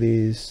can call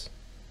this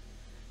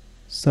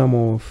sum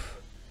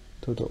of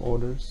total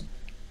orders.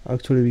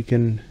 Actually,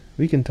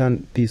 we can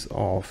turn this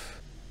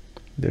off.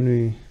 Then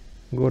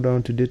we go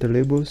down to data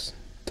labels,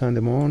 turn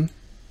them on.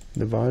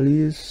 The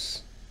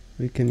values,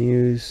 we can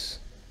use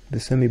the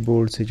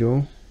semi-bold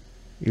Sejo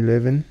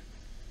 11.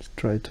 Let's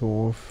try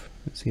 12.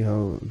 Let's see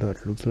how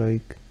that looks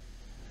like.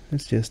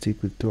 Let's just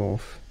stick with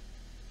 12.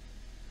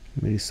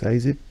 Let me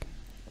resize it.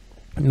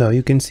 Now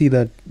you can see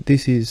that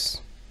this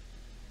is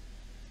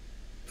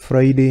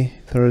Friday,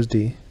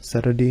 Thursday,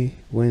 Saturday,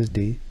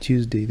 Wednesday,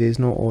 Tuesday. There is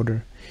no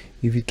order.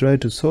 If you try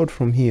to sort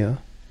from here,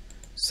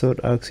 sort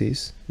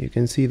axis, you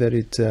can see that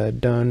it's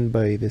done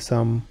by the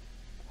sum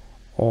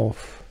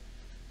of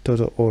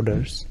total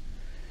orders.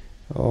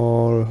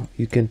 Or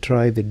you can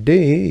try the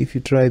day. If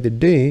you try the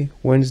day,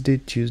 Wednesday,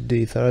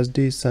 Tuesday,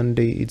 Thursday,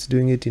 Sunday, it's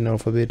doing it in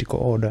alphabetical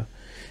order.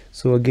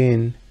 So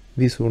again,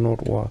 this will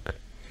not work.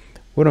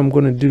 What I'm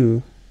going to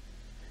do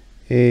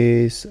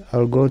is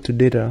I'll go to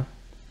data.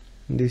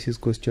 This is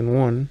question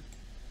 1.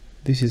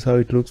 This is how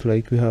it looks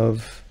like. We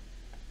have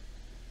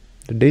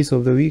the days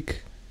of the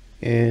week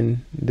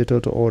and the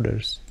total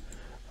orders.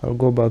 I'll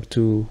go back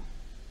to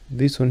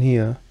this one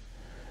here,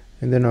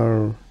 and then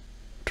I'll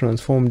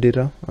transform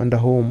data under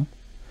home,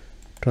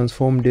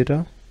 transform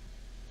data.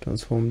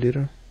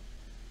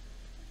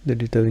 The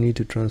data we need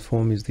to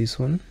transform is this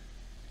one.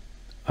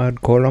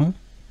 Add column,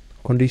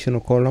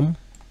 conditional column,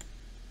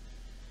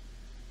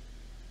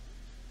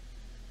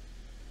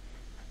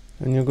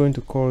 and you're going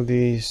to call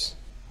this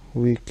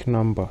week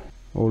number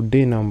or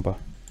day number.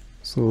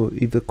 So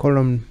if the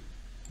column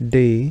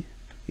day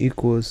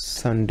equals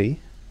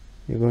Sunday,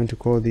 you're going to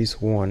call this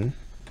 1,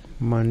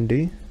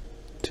 Monday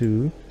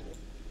 2,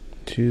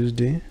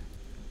 Tuesday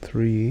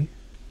 3,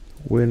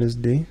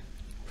 Wednesday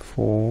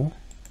 4,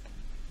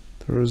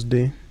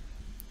 Thursday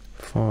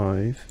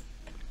 5,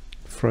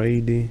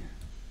 Friday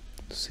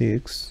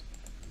 6,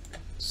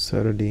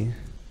 Saturday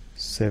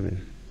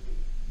 7.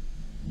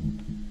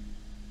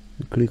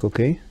 Click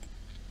OK,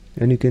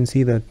 and you can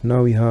see that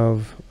now we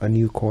have a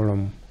new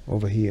column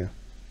over here.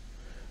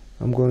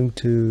 I'm going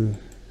to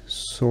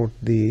sort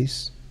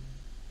this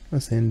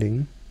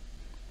ascending,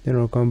 then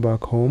I'll come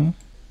back home,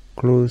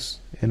 close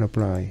and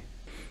apply.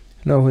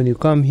 Now when you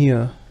come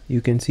here,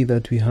 you can see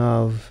that we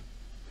have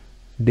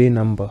day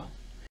number.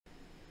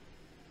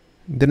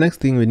 The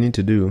next thing we need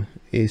to do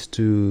is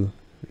to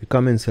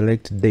come and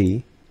select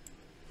day,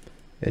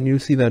 and you'll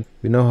see that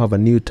we now have a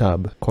new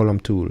tab, column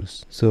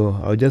tools. So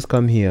I'll just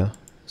come here,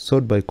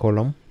 sort by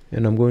column,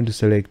 and I'm going to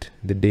select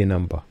the day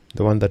number,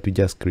 the one that we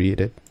just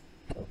created.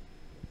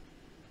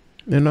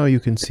 And now you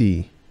can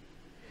see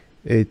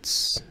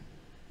it's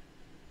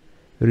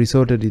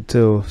resorted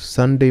itself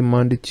Sunday,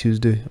 Monday,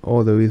 Tuesday,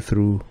 all the way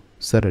through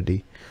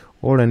Saturday.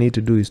 All I need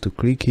to do is to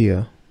click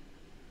here,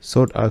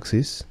 sort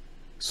axis,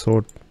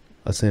 sort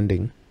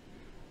ascending,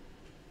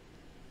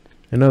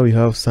 and now we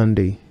have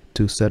Sunday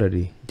to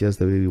Saturday just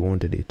the way we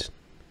wanted it.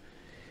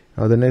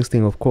 Now the next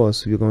thing, of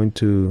course, we're going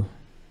to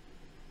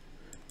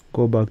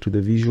go back to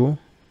the visual,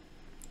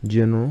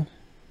 general,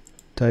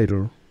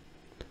 title,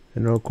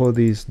 and I'll call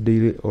these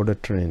daily order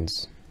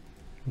trends,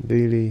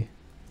 daily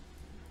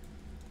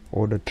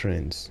order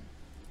trends,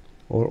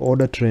 or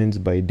order trends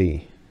by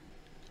day.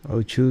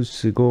 I'll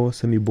choose to go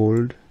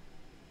semi-bold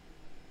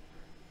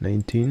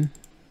 19,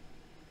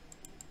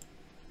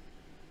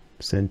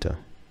 center.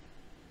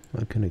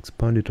 I can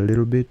expand it a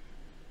little bit.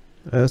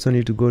 I also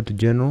need to go to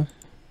general,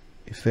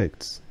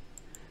 effects,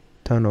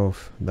 turn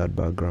off that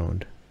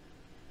background.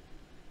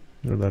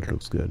 Well, that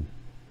looks good.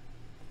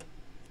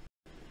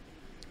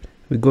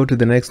 We go to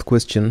the next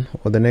question,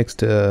 or the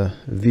next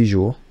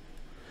visual.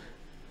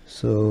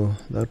 So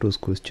that was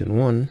question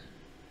 1.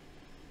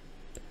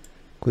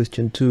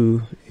 Question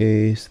 2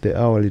 is the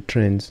hourly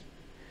trends.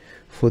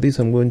 For this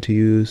I'm going to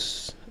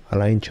use a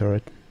line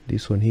chart,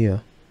 this one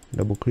here.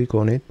 Double click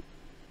on it,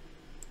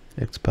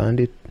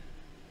 expand it.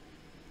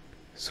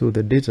 So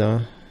the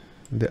data,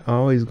 the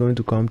hour is going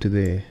to come to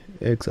the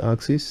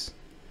x-axis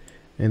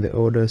and the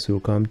orders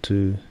will come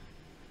to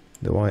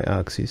the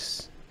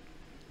y-axis.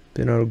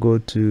 Then I'll go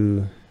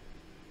to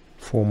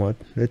format.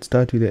 Let's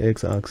start with the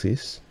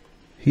x-axis.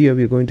 Here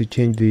we're going to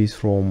change this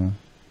from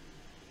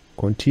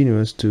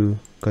continuous to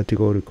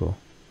categorical.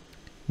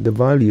 The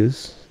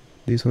values,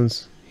 these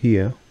ones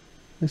here,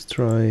 let's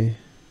try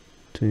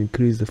to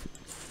increase the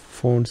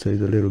font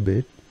size a little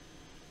bit.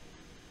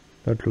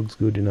 That looks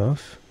good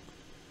enough.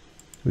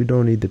 We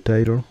don't need the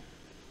title,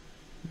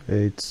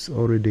 it's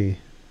already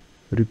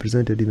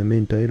represented in the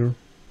main title.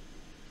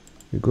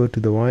 We go to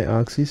the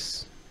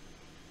y-axis.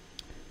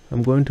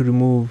 I'm going to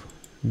remove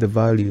the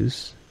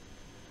values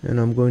and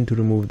I'm going to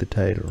remove the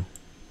title,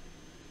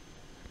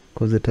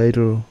 because the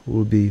title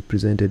will be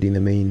presented in the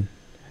main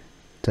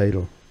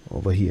title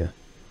over here.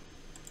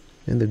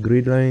 And the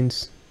grid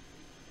lines,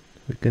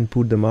 we can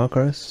put the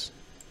markers,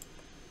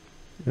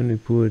 and we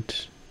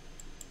put,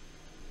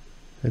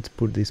 let's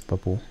put this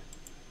purple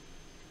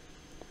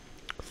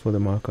for the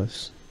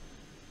markers.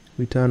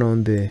 We turn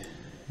on the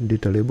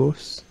data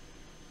labels,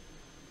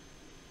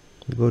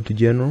 we go to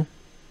general,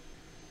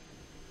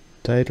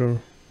 title,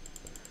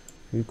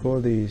 we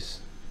call these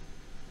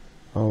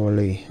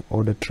hourly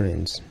order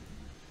trends.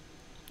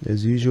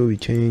 As usual, we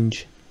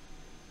change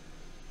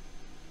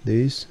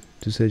this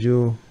to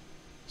Sergio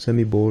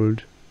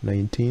semi-bold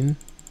 19,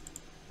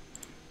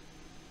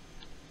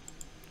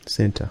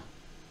 center.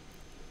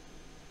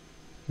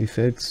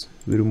 Effects,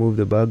 we remove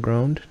the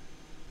background,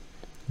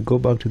 go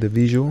back to the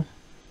visual,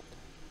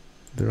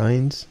 the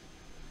lines,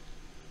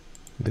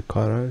 the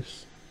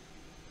colors.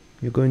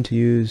 You're going to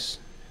use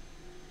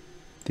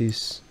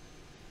this,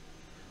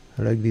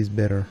 I like this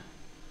better,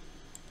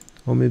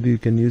 or maybe you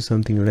can use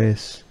something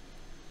less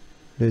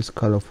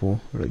colorful,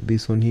 like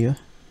this one here.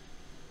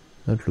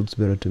 That looks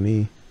better to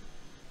me.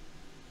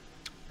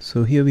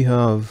 So here we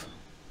have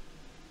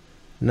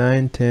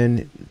 9,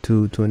 10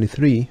 to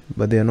 23,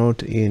 but they are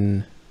not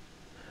in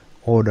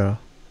order.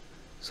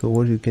 So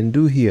what you can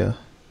do here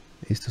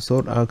is to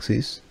sort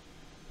axis.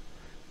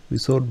 We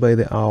sort by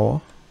the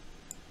hour,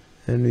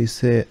 and we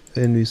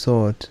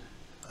sort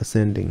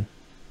ascending.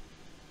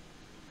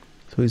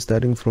 So it's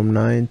starting from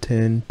 9,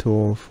 10,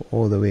 12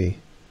 all the way.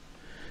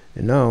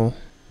 And now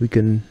we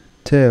can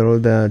tell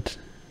that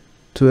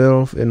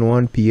 12 and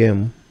 1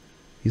 p.m.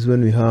 is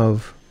when we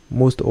have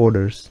most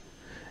orders,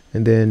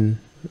 and then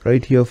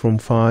right here from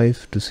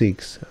 5 to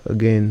 6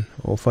 again,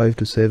 or 5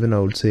 to 7 I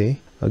would say,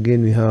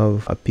 again we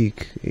have a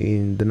peak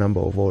in the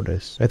number of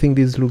orders. I think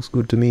this looks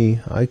good to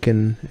me. I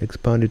can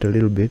expand it a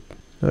little bit.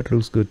 That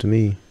looks good to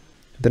me.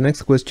 The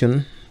next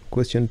question,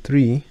 question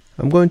 3,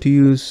 I'm going to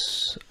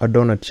use a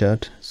donut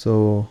chart,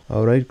 so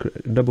I'll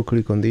double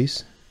click on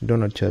this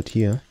donut chart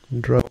here,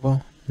 drag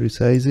over,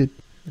 resize it,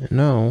 and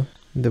now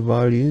the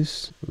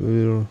values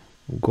will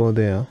go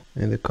there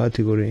and the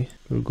category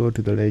will go to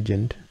the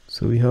legend.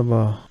 So we have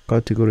a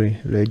category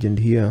legend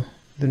here.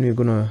 Then we're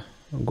gonna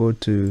go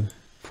to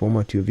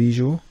format your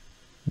visual.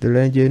 The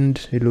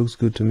legend, it looks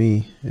good to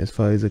me as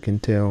far as I can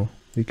tell.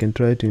 We can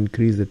try to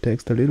increase the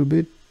text a little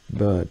bit,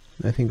 but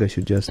I think I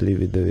should just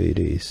leave it the way it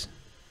is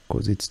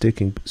because it's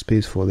taking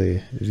space for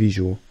the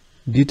visual.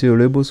 Detail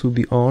labels will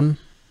be on.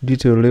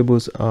 Detail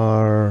labels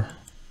are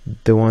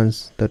the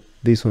ones that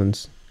these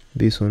ones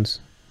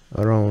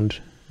around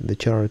the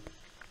chart.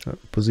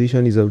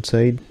 Position is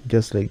outside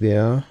just like they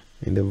are.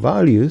 In the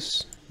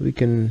values, we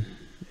can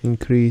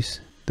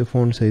increase the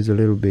font size a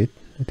little bit.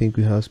 I think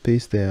we have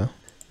space there.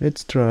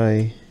 Let's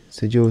try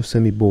Sejo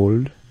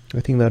semi-bold.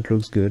 I think that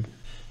looks good.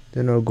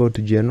 Then I'll go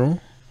to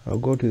general. I'll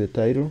go to the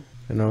title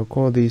and I'll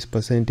call this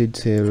percentage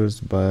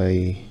sales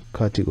by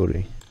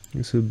category.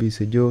 This will be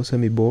Sejo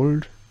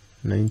semi-bold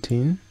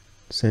 19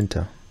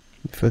 center.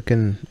 If I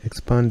can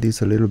expand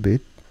this a little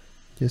bit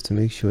just to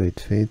make sure it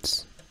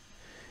fits,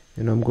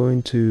 and I'm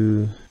going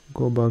to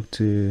go back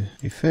to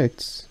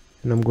effects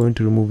and I'm going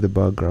to remove the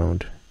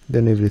background,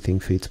 then everything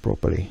fits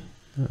properly.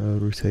 I'll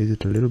resize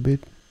it a little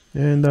bit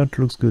and that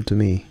looks good to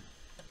me.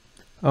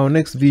 Our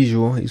next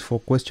visual is for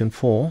question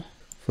 4.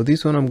 For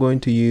this one I'm going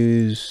to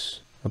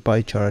use a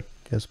pie chart.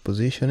 Just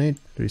position it,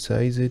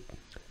 resize it,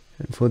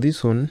 and for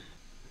this one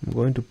I'm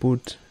going to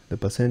put the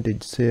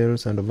percentage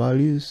sales and the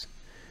values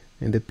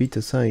and the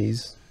picture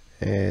size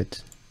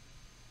at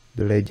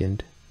the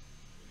legend.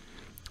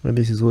 And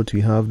this is what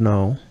we have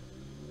now.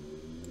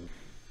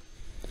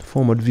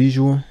 Format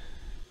visual.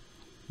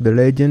 The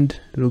legend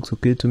looks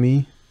okay to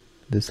me.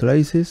 The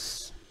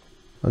slices,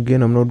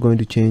 again, I'm not going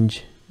to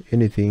change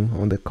anything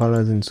on the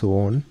colors and so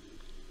on.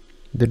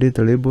 The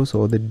data labels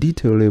or the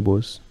detail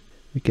labels,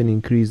 we can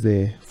increase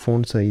the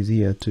font size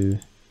here to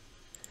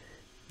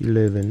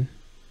 11,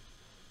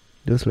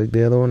 just like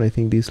the other one. I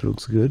think this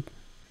looks good.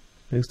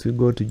 Next we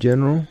go to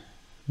general,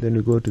 then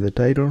we go to the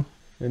title,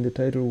 and the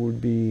title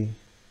would be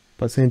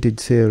percentage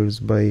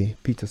sales by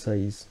picture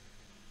size.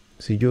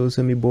 Sejo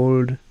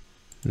semi-bold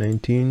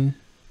 19,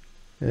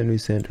 and we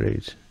center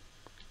it.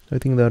 I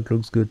think that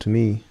looks good to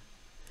me.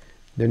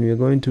 Then we are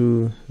going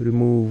to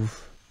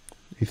remove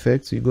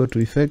effects. We go to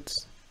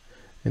effects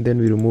and then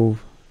we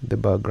remove the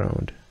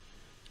background.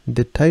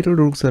 The title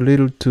looks a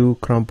little too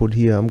crumpled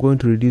here. I'm going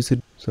to reduce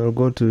it, so I'll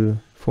go to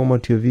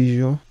format your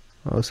visual.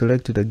 I'll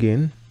select it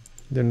again,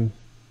 then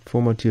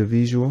format your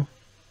visual,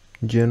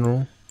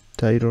 general,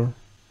 title.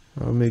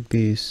 I'll make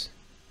this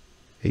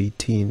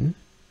 18.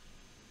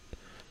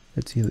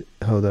 Let's see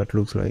how that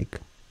looks like.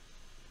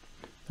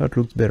 That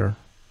looks better.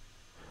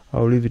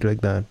 I'll leave it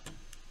like that.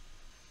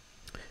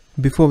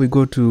 Before we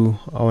go to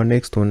our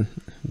next one,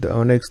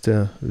 our next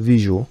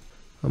visual,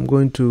 I'm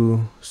going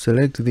to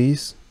select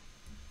this,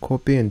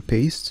 copy and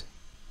paste,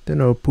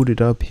 then I'll put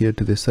it up here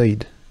to the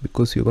side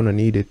because you're gonna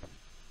need it.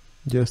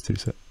 Just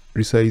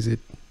resize it.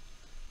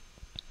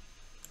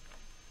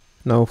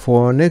 Now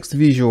for our next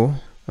visual,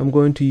 I'm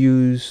going to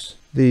use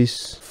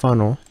this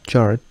funnel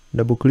chart.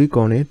 Double click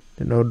on it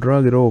and I'll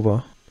drag it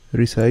over,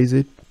 resize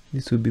it.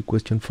 This will be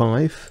question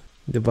 5.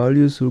 The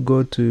values will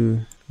go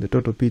to the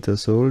total pizza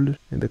sold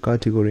and the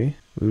category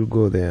will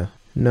go there.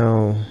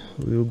 Now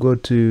we'll go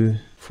to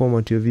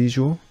format your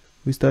visual.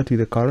 We start with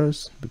the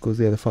colors because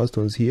they are the first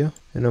ones here,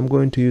 and I'm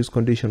going to use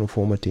conditional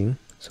formatting.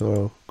 So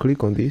I'll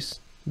click on this.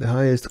 The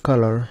highest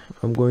color,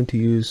 I'm going to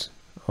use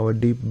our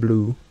deep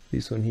blue,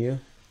 this one here,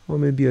 or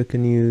maybe I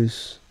can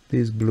use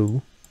this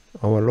blue.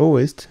 Our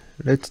lowest,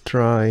 let's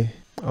try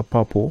a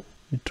purple.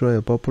 We try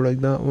a purple like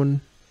that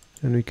one,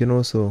 and we can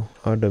also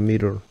add a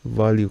middle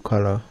value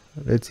color.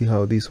 Let's see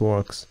how this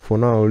works. For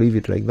now I'll leave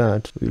it like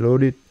that.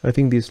 Reload it. I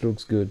think this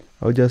looks good.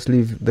 I'll just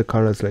leave the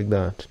colors like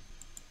that.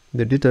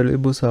 The data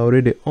labels are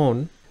already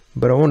on,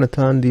 but I want to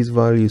turn these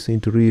values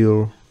into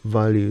real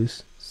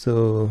values.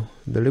 So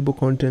the label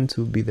contents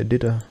will be the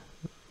data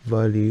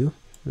value.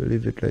 We'll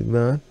leave it like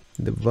that.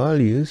 The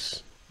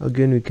values,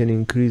 again, we can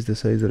increase the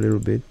size a little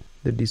bit.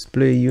 The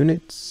display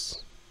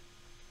units,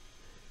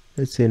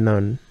 let's say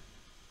none.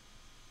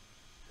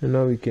 And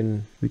now we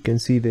can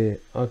see the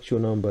actual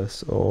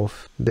numbers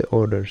of the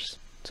orders.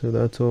 So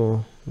that's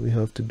all we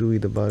have to do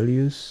with the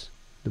values.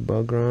 The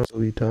background, so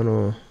we turn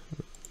on,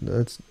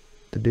 that's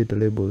the data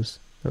labels.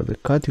 Now the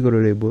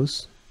category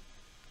labels,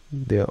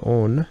 they are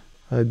on.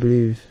 I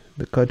believe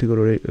the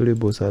category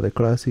labels are the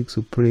classic,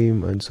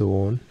 supreme, and so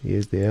on.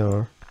 Yes, they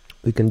are.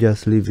 We can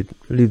just leave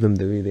them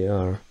the way they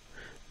are.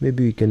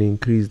 Maybe we can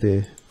increase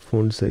the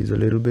font size a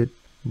little bit,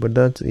 but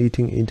that's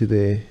eating into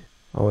the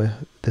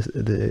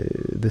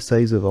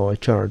size of our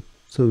chart,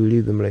 so we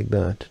leave them like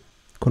that.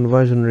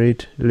 Conversion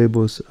rate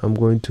labels, I'm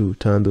going to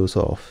turn those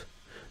off.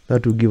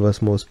 That will give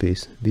us more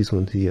space. These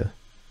ones here,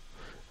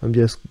 I'm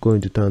just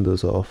going to turn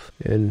those off,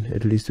 and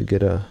at least we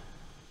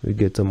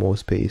get some more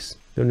space.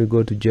 Then we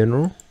go to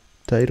general,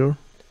 title,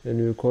 and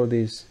we'll call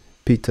this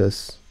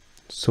pizzas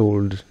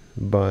sold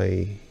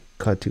by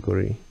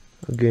category.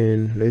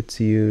 Again, let's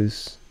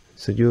use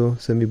Sergio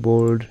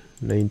semi-bold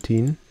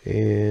 19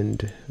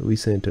 and we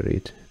center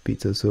it.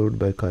 Pizza sold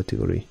by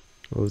category.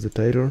 What was the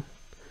title?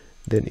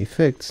 Then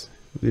effects,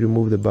 we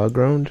remove the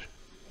background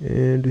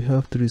and we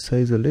have to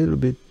resize a little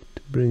bit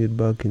to bring it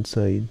back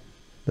inside.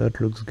 That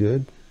looks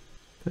good.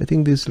 I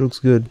think this looks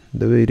good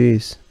the way it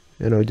is,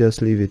 and I'll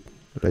just leave it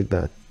like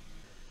that.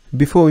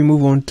 Before we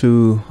move on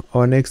to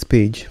our next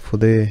page for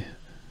the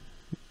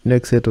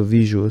next set of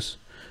visuals,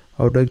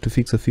 I would like to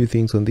fix a few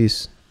things on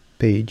this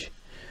page.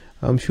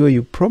 I'm sure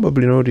you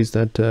probably noticed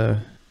that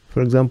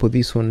for example,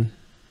 this one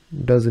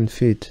doesn't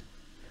fit.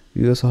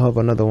 We also have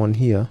another one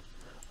here.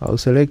 I'll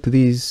select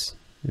this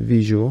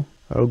visual.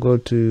 I'll go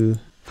to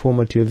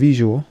format your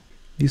visual.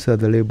 These are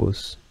the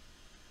labels.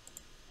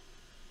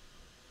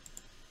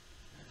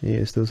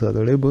 Yes, those are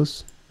the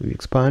labels. We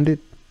expand it.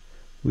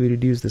 We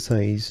reduce the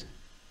size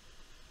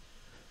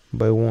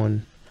by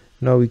 1.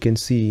 Now we can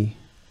see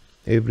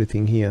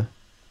everything here.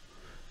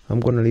 I'm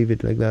gonna leave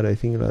it like that. I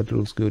think that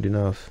looks good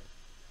enough.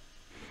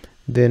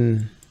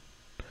 Then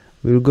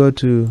we'll go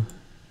to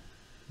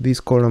this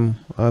column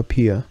up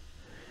here,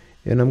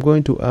 and I'm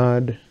going to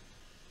add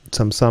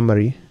some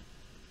summary.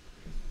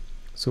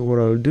 So what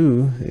I'll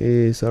do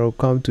is I'll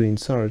come to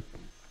insert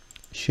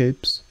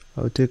shapes.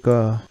 I'll take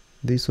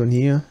this one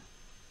here,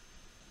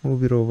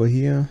 move it over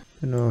here,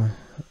 and I'll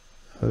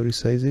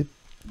resize it.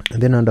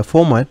 And then under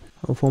format,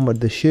 I'll format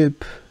the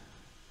shape,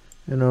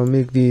 and I'll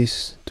make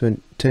this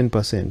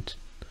 10%,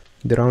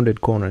 the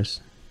rounded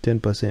corners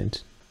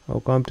 10%. I'll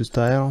come to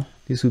style.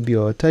 This will be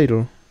our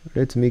title.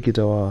 Let's make it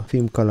our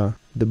theme color,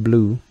 the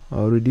blue.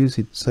 I'll reduce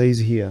its size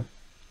here.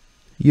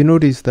 You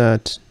notice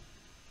that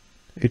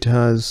it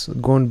has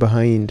gone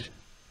behind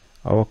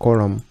our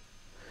column.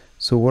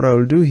 So what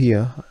I'll do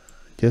here,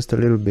 just a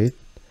little bit,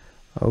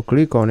 I'll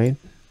click on it,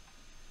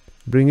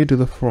 bring it to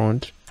the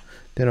front,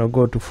 then I'll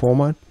go to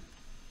format,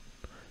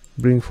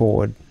 bring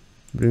forward,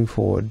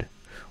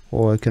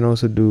 or I can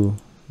also do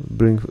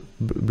bring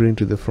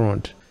to the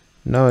front.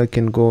 Now I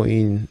can go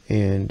in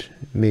and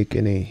make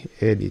any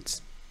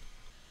edits.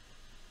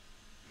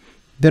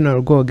 Then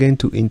I'll go again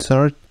to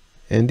insert,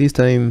 and this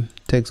time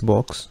text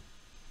box,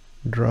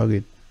 drag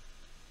it.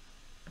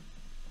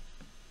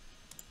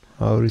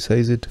 I'll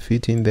resize it to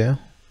fit in there.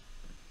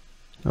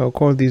 I'll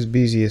call this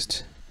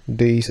busiest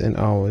days and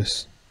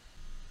hours.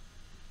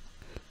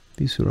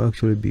 This will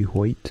actually be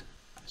white.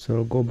 So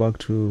I'll go back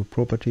to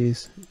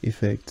properties,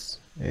 effects,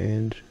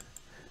 and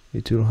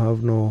it will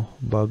have no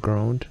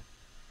background.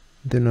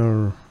 Then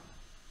I'll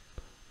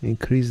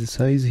increase the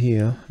size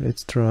here.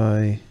 Let's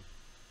try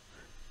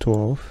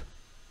 12.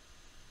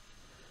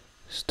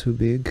 It's too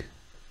big.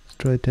 Let's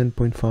try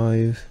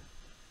 10.5.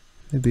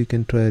 Maybe we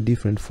can try a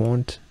different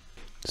font.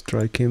 Let's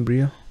try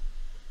Cambria.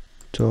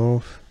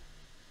 12.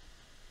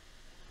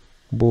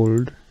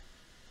 Bold.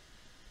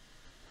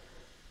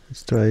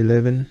 Let's try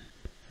 11,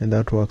 and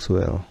that works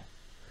well.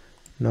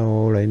 Now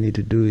all I need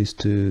to do is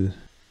to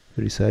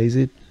resize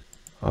it.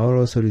 I'll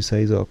also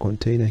resize our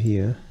container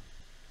here.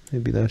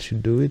 Maybe that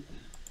should do it.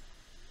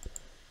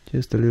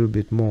 Just a little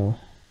bit more.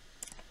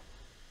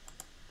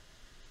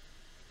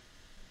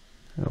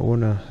 I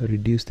want to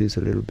reduce this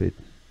a little bit.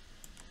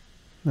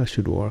 That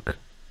should work.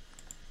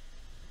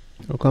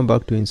 I'll come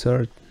back to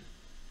insert,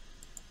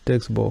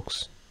 text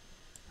box.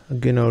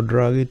 Again, I'll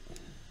drag it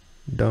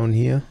down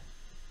here,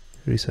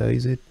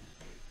 resize it,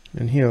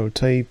 and here I'll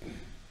type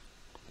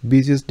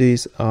busiest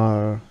days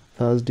are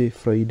Thursday,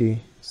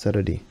 Friday,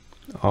 Saturday.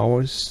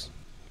 Hours,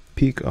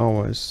 peak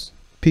hours.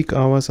 Peak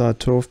hours are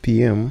 12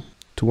 p.m.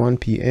 to 1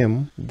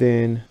 p.m.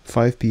 then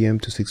 5 p.m.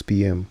 to 6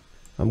 p.m.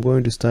 I'm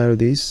going to style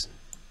this.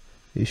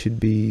 It should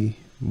be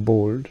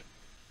bold.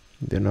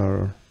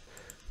 Then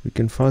we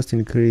can first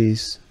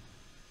increase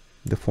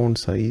the font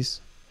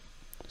size.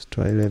 Let's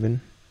try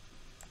 11,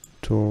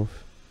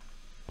 12.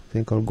 I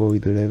think I'll go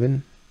with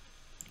 11.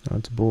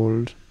 That's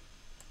bold.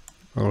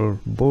 I'll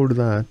bold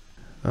that.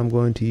 I'm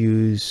going to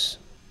use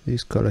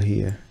this color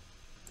here.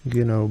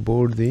 Again, I'll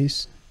bold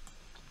this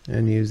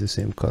and use the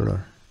same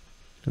color.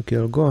 Okay,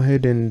 I'll go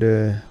ahead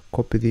and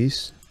copy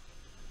this,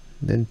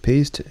 then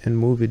paste and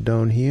move it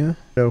down here.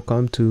 I'll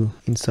come to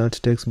insert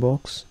text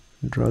box,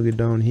 drag it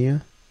down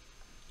here.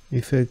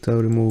 Effect,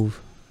 I'll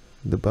remove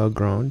the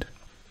background,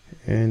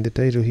 and the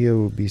title here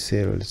will be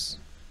sales.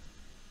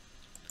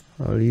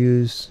 I'll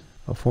use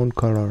a font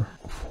color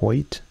of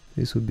white.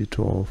 This will be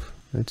 12.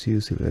 Let's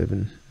use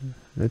 11.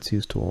 Let's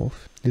use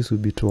 12. This will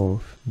be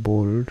 12.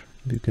 Bold.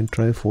 You can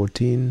try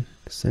 14.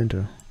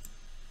 Center.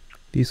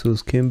 This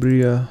was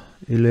Cambria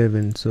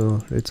 11,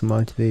 so let's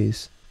match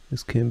this.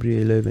 It's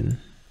Cambria 11.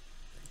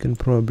 You can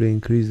probably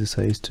increase the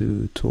size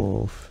to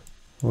 12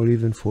 or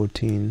even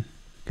 14. You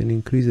can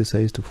increase the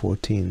size to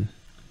 14.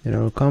 Then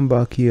I'll come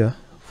back here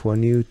for a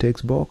new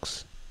text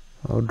box.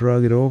 I'll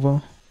drag it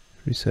over,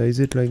 resize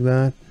it like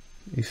that.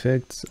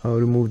 Effects, I'll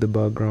remove the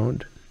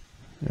background,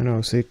 and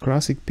I'll say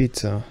classic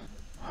pizza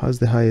has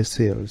the highest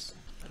sales.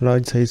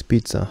 Large size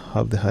pizza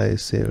have the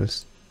highest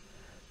sales.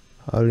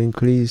 I'll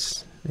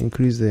increase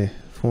the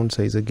font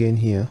size again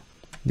here.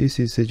 This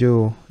is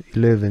Sergio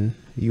 11.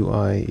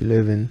 UI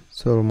 11,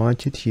 so I'll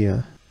match it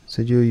here.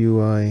 Sergio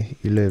UI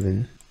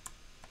 11,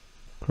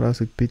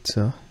 classic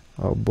pizza.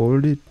 I'll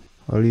bold it.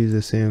 I'll use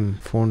the same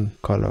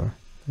font color.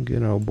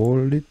 Again, I'll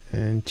bold it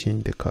and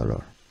change the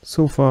color.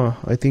 So far,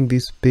 I think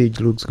this page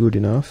looks good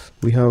enough.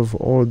 We have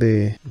all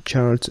the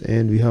charts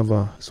and we have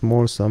a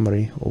small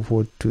summary of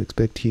what to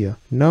expect here.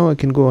 Now I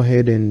can go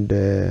ahead and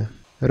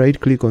right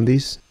click on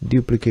this,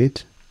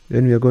 duplicate.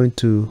 Then we are going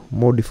to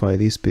modify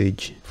this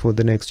page for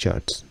the next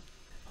charts.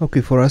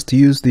 Okay, for us to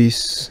use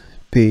this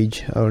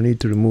page, I'll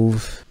need to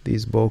remove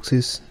these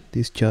boxes,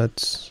 these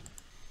charts.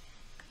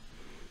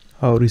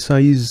 I'll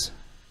resize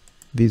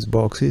these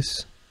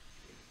boxes.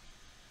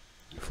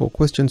 For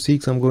question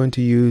 6, I'm going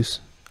to use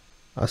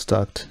a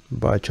stacked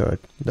bar chart.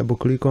 Double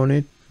click on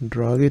it,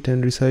 drag it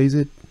and resize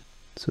it.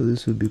 So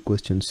this will be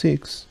question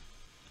 6.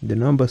 The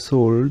number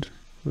sold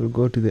will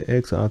go to the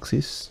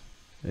x-axis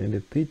and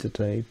the pizza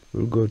type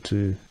will go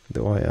to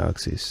the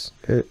y-axis.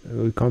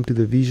 We come to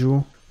the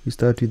visual. We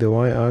start with the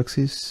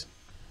y-axis.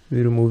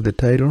 We remove the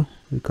title.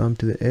 We come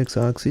to the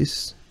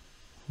x-axis.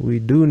 We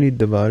do need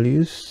the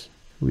values.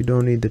 We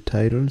don't need the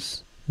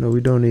titles. No,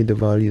 we don't need the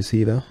values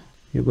either.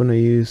 You're going to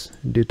use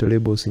data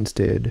labels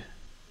instead.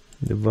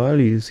 The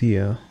values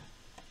here,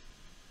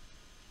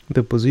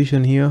 the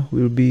position here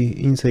will be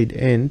inside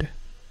end.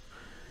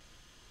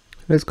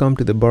 Let's come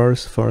to the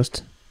bars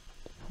first.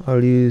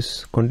 I'll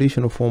use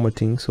conditional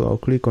formatting, so I'll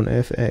click on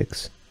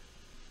FX.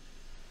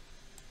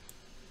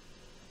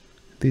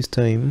 This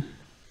time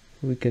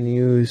we can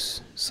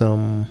use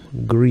some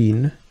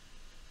green.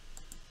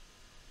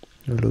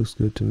 It looks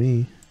good to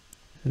me.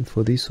 And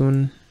for this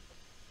one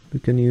we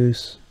can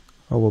use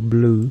our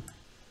blue.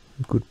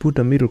 We could put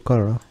a middle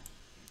color.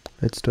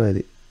 Let's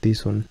try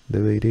this one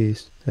the way it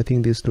is. I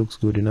think this looks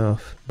good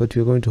enough, but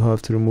we're going to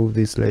have to remove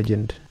this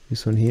legend.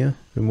 This one here,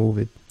 remove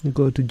it. We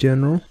go to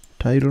general,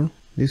 title.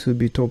 This will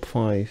be top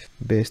 5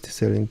 best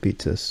selling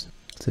pizzas.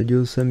 So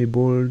just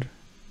semi-bold,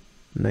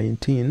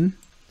 19,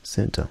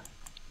 center.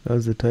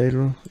 That's the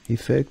title.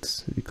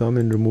 Effects, we come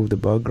and remove the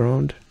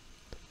background.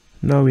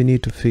 Now we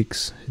need to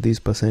fix these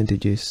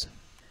percentages.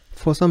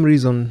 For some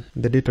reason,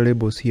 the data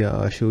labels here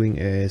are showing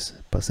as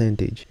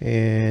percentage,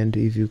 and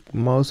if you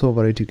mouse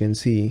over it, you can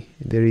see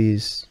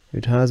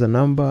it has a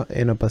number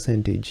and a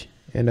percentage,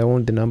 and I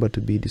want the number to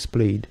be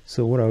displayed.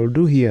 So what I will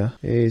do here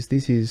is,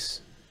 this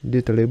is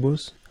data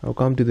labels. I'll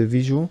come to the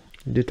visual,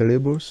 data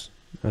labels,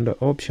 under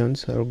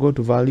options, I'll go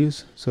to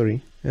values,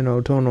 and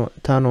I'll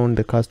turn on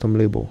the custom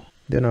label.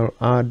 Then I'll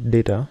add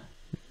data.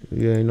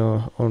 We are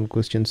now on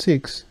question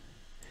 6,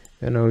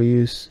 and I'll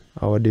use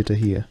our data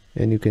here,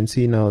 and you can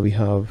see now we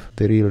have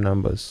the real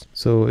numbers.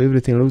 So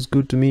everything looks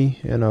good to me,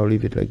 and I'll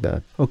leave it like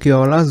that. Okay,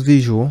 our last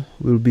visual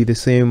will be the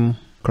same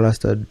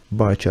clustered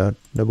bar chart.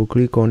 Double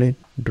click on it,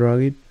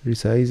 drag it,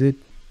 resize it.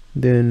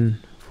 Then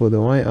for the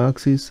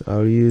y-axis,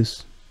 I'll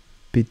use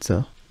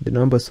pizza. The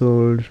number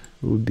sold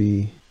will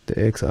be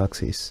the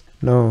x-axis.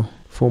 Now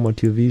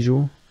format your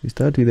visual. We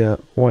start with the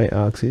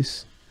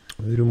y-axis.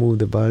 We remove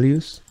the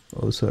values.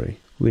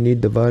 We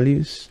need the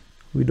values.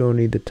 We don't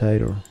need the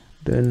title.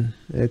 Then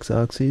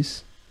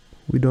x-axis,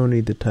 we don't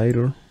need the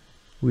title,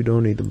 we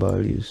don't need the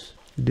values.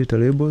 Data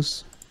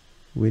labels,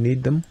 we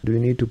need them. Do we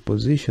need to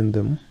position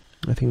them?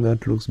 I think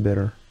that looks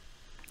better.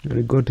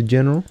 We go to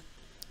general,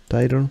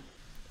 title,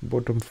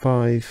 bottom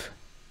 5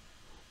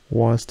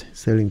 worst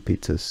selling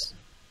pizzas,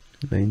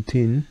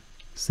 19,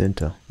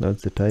 center.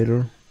 That's the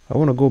title. I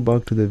want to go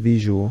back to the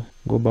visual,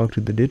 go back to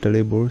the data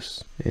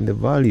labels and the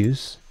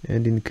values,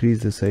 and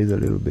increase the size a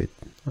little bit.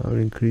 I'll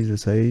increase the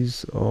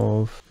size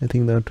of, I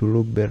think that will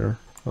look better.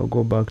 I'll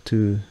go back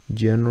to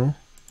general,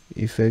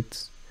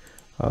 effects.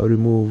 I'll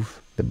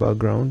remove the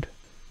background.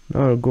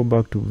 Now I'll go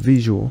back to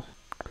visual.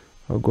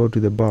 I'll go to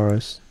the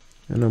bars,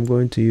 and I'm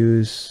going to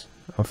use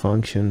a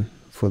function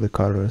for the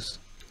colors.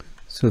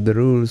 So the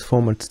rules,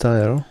 format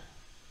style,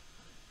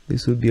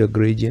 this will be a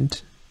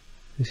gradient.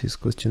 This is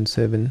question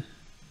 7.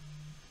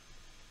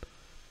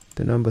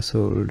 The number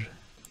sold.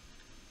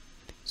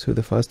 So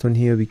the first one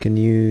here we can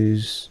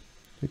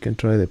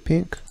try the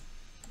pink,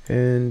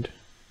 and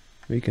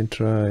we can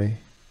try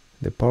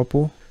the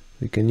purple.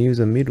 We can use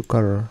a middle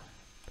color.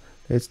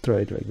 Let's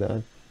try it like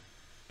that,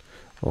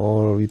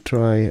 or we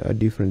try a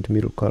different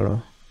middle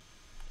color.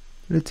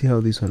 Let's see how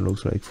this one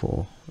looks like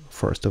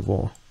first of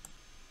all.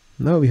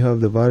 Now we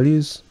have the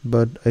values,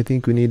 but I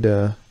think we need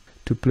to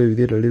play with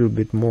it a little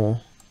bit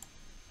more.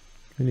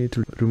 We need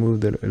to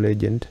remove the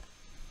legend.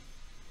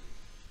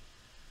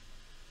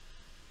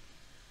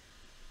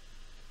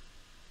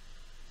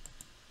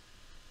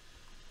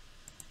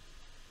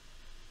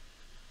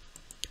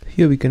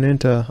 Here we can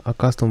enter a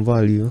custom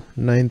value,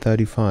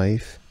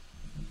 935.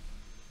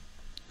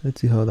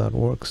 Let's see how that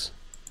works.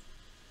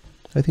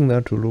 I think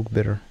that will look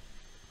better.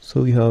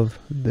 So we have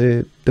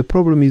the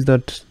problem is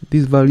that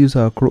these values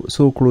are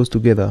so close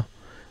together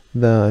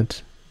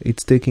that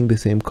it's taking the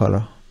same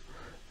color.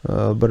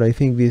 But I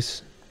think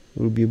this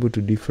will be able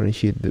to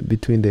differentiate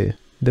between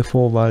the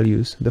 4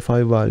 values, the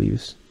 5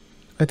 values.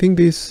 I think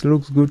this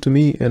looks good to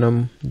me, and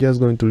I'm just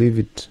going to leave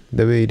it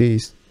the way it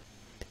is.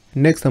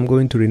 Next, I'm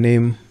going to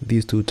rename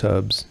these two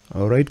tabs.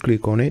 I'll right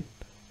click on it,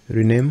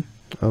 rename.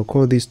 I'll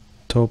call this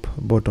top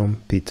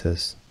bottom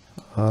pizzas.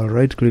 I'll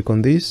right click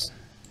on this,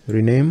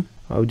 rename.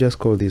 I'll just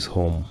call this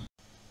home.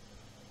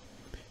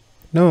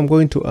 Now I'm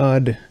going to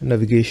add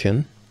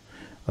navigation.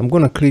 I'm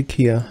going to click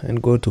here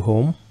and go to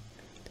home.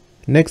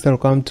 Next, I'll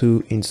come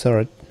to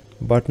insert,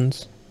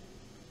 buttons,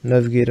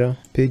 navigator,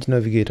 page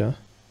navigator.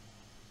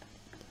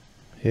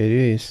 Here it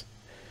is.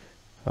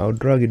 I'll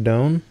drag it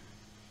down.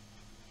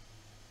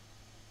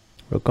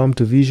 I'll come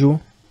to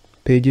visual,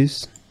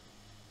 pages,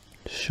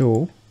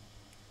 show,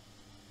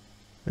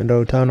 and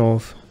I'll turn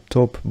off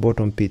top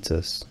bottom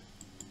pizzas.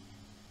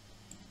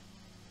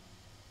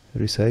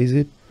 Resize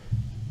it.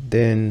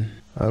 Then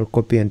I'll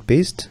copy and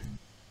paste,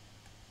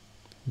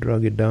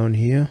 drag it down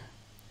here,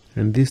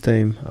 and this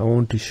time I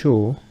want to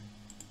show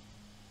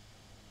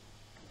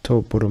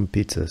top bottom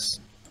pizzas.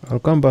 I'll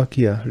come back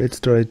here. Let's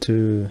try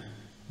to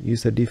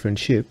use a different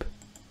shape.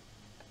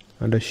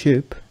 Under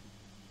shape,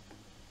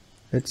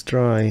 let's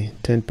try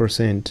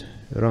 10%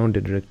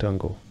 rounded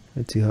rectangle.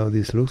 Let's see how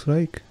this looks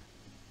like.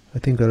 I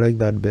think I like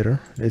that better.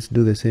 Let's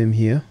do the same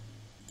here.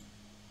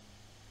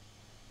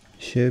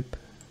 Shape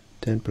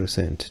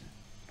 10%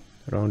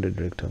 rounded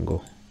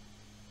rectangle.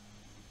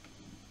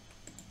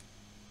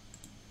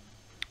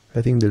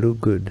 I think they look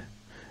good.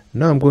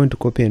 Now I'm going to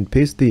copy and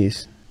paste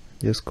this.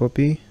 Just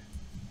copy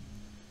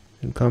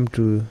and come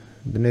to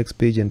the next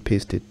page and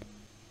paste it.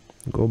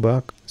 Go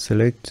back,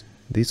 select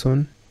this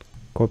one,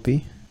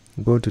 copy,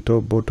 go to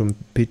top bottom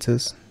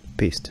pizzas,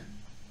 paste.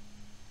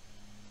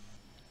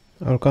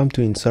 I'll come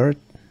to insert,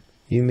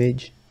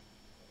 image,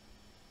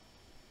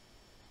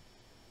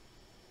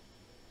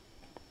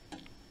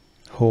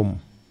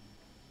 home.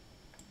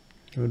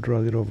 I'll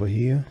drag it over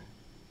here.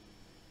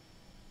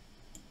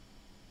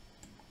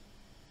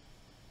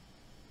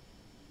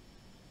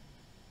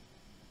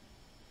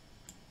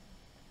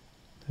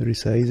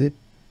 Resize it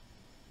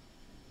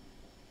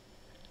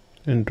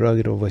and drag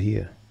it over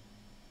here.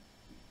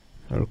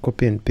 I'll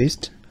copy and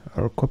paste.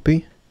 I'll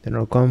copy, then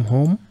I'll come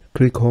home,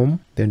 click home,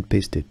 then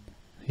paste it.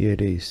 Here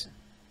it is.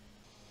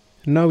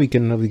 Now we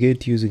can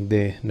navigate using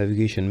the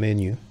navigation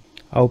menu.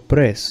 I'll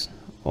press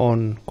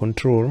on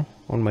Control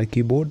on my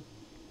keyboard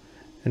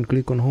and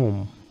click on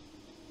home,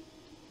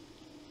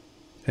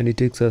 and it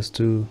takes us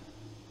to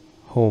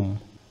home.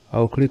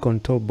 I'll click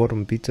on top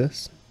bottom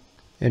pizzas,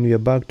 and we are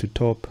back to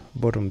top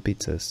bottom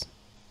pizzas.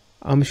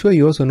 I'm sure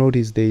you also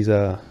notice there is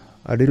a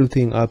little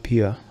thing up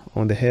here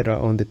on the header,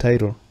 on the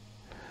title.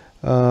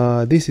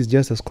 This is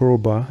just a scroll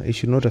bar. It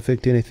should not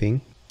affect anything.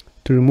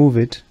 To remove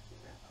it,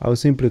 I'll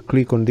simply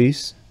click on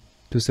this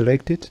to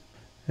select it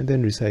and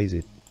then resize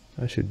it.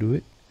 I should do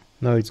it.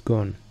 Now it's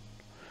gone.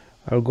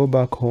 I'll go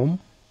back home,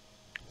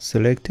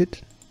 select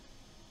it,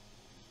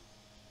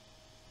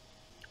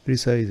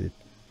 resize it.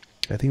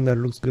 I think that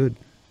looks good.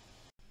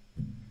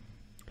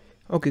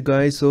 Okay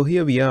guys, so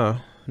here we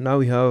are. Now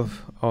we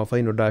have our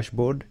final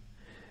dashboard,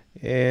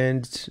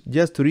 and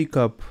just to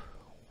recap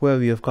where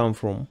we have come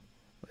from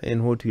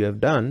and what we have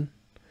done,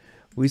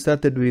 we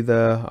started with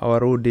our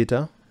raw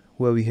data,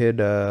 where we had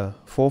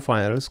 4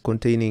 files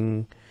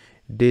containing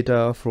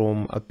data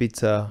from a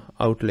pizza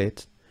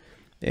outlet,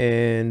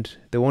 and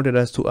they wanted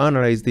us to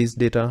analyze this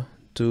data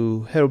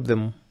to help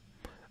them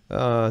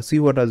see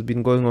what has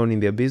been going on in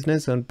their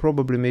business and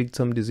probably make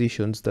some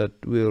decisions that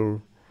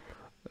will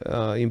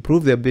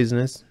improve their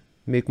business,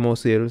 make more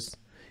sales.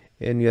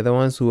 And we are the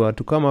ones who are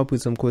to come up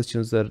with some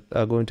questions that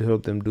are going to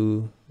help them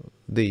do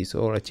this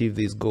or achieve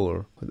this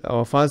goal.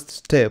 Our first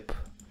step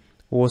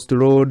was to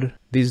load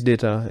this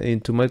data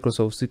into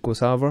Microsoft SQL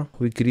Server.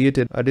 We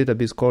created a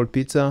database called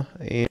Pizza,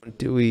 and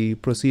we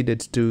proceeded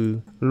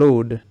to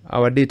load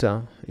our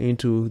data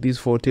into these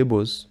 4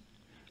 tables.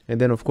 And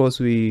then of course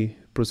we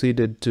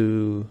proceeded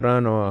to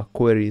run our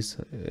queries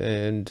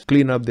and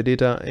clean up the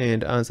data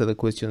and answer the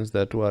questions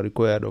that were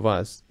required of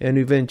us. And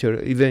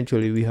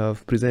eventually we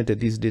have presented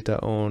this data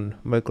on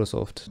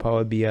Microsoft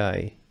Power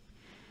BI.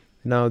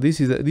 Now these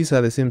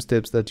are the same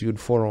steps that you'd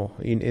follow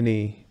in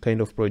any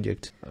kind of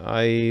project.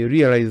 I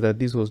realized that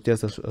this was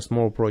just a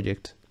small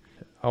project.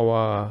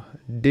 Our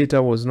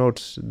data was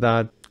not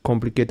that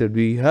complicated.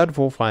 We had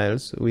 4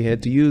 files. We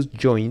had to use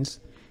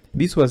joins.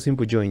 These were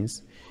simple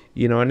joins.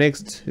 In our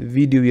next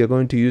video, we are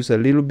going to use a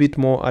little bit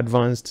more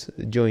advanced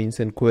joins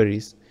and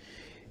queries.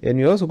 And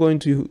we're also going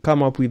to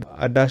come up with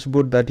a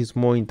dashboard that is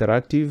more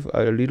interactive,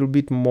 a little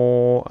bit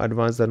more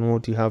advanced than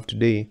what you have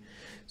today.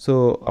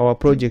 So our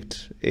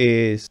project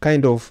is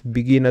kind of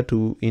beginner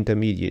to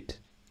intermediate.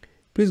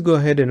 Please go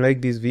ahead and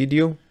like this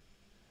video,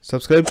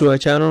 subscribe to our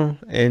channel,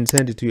 and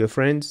send it to your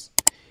friends.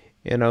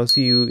 And I'll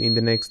see you in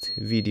the next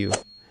video.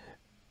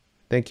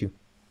 Thank you.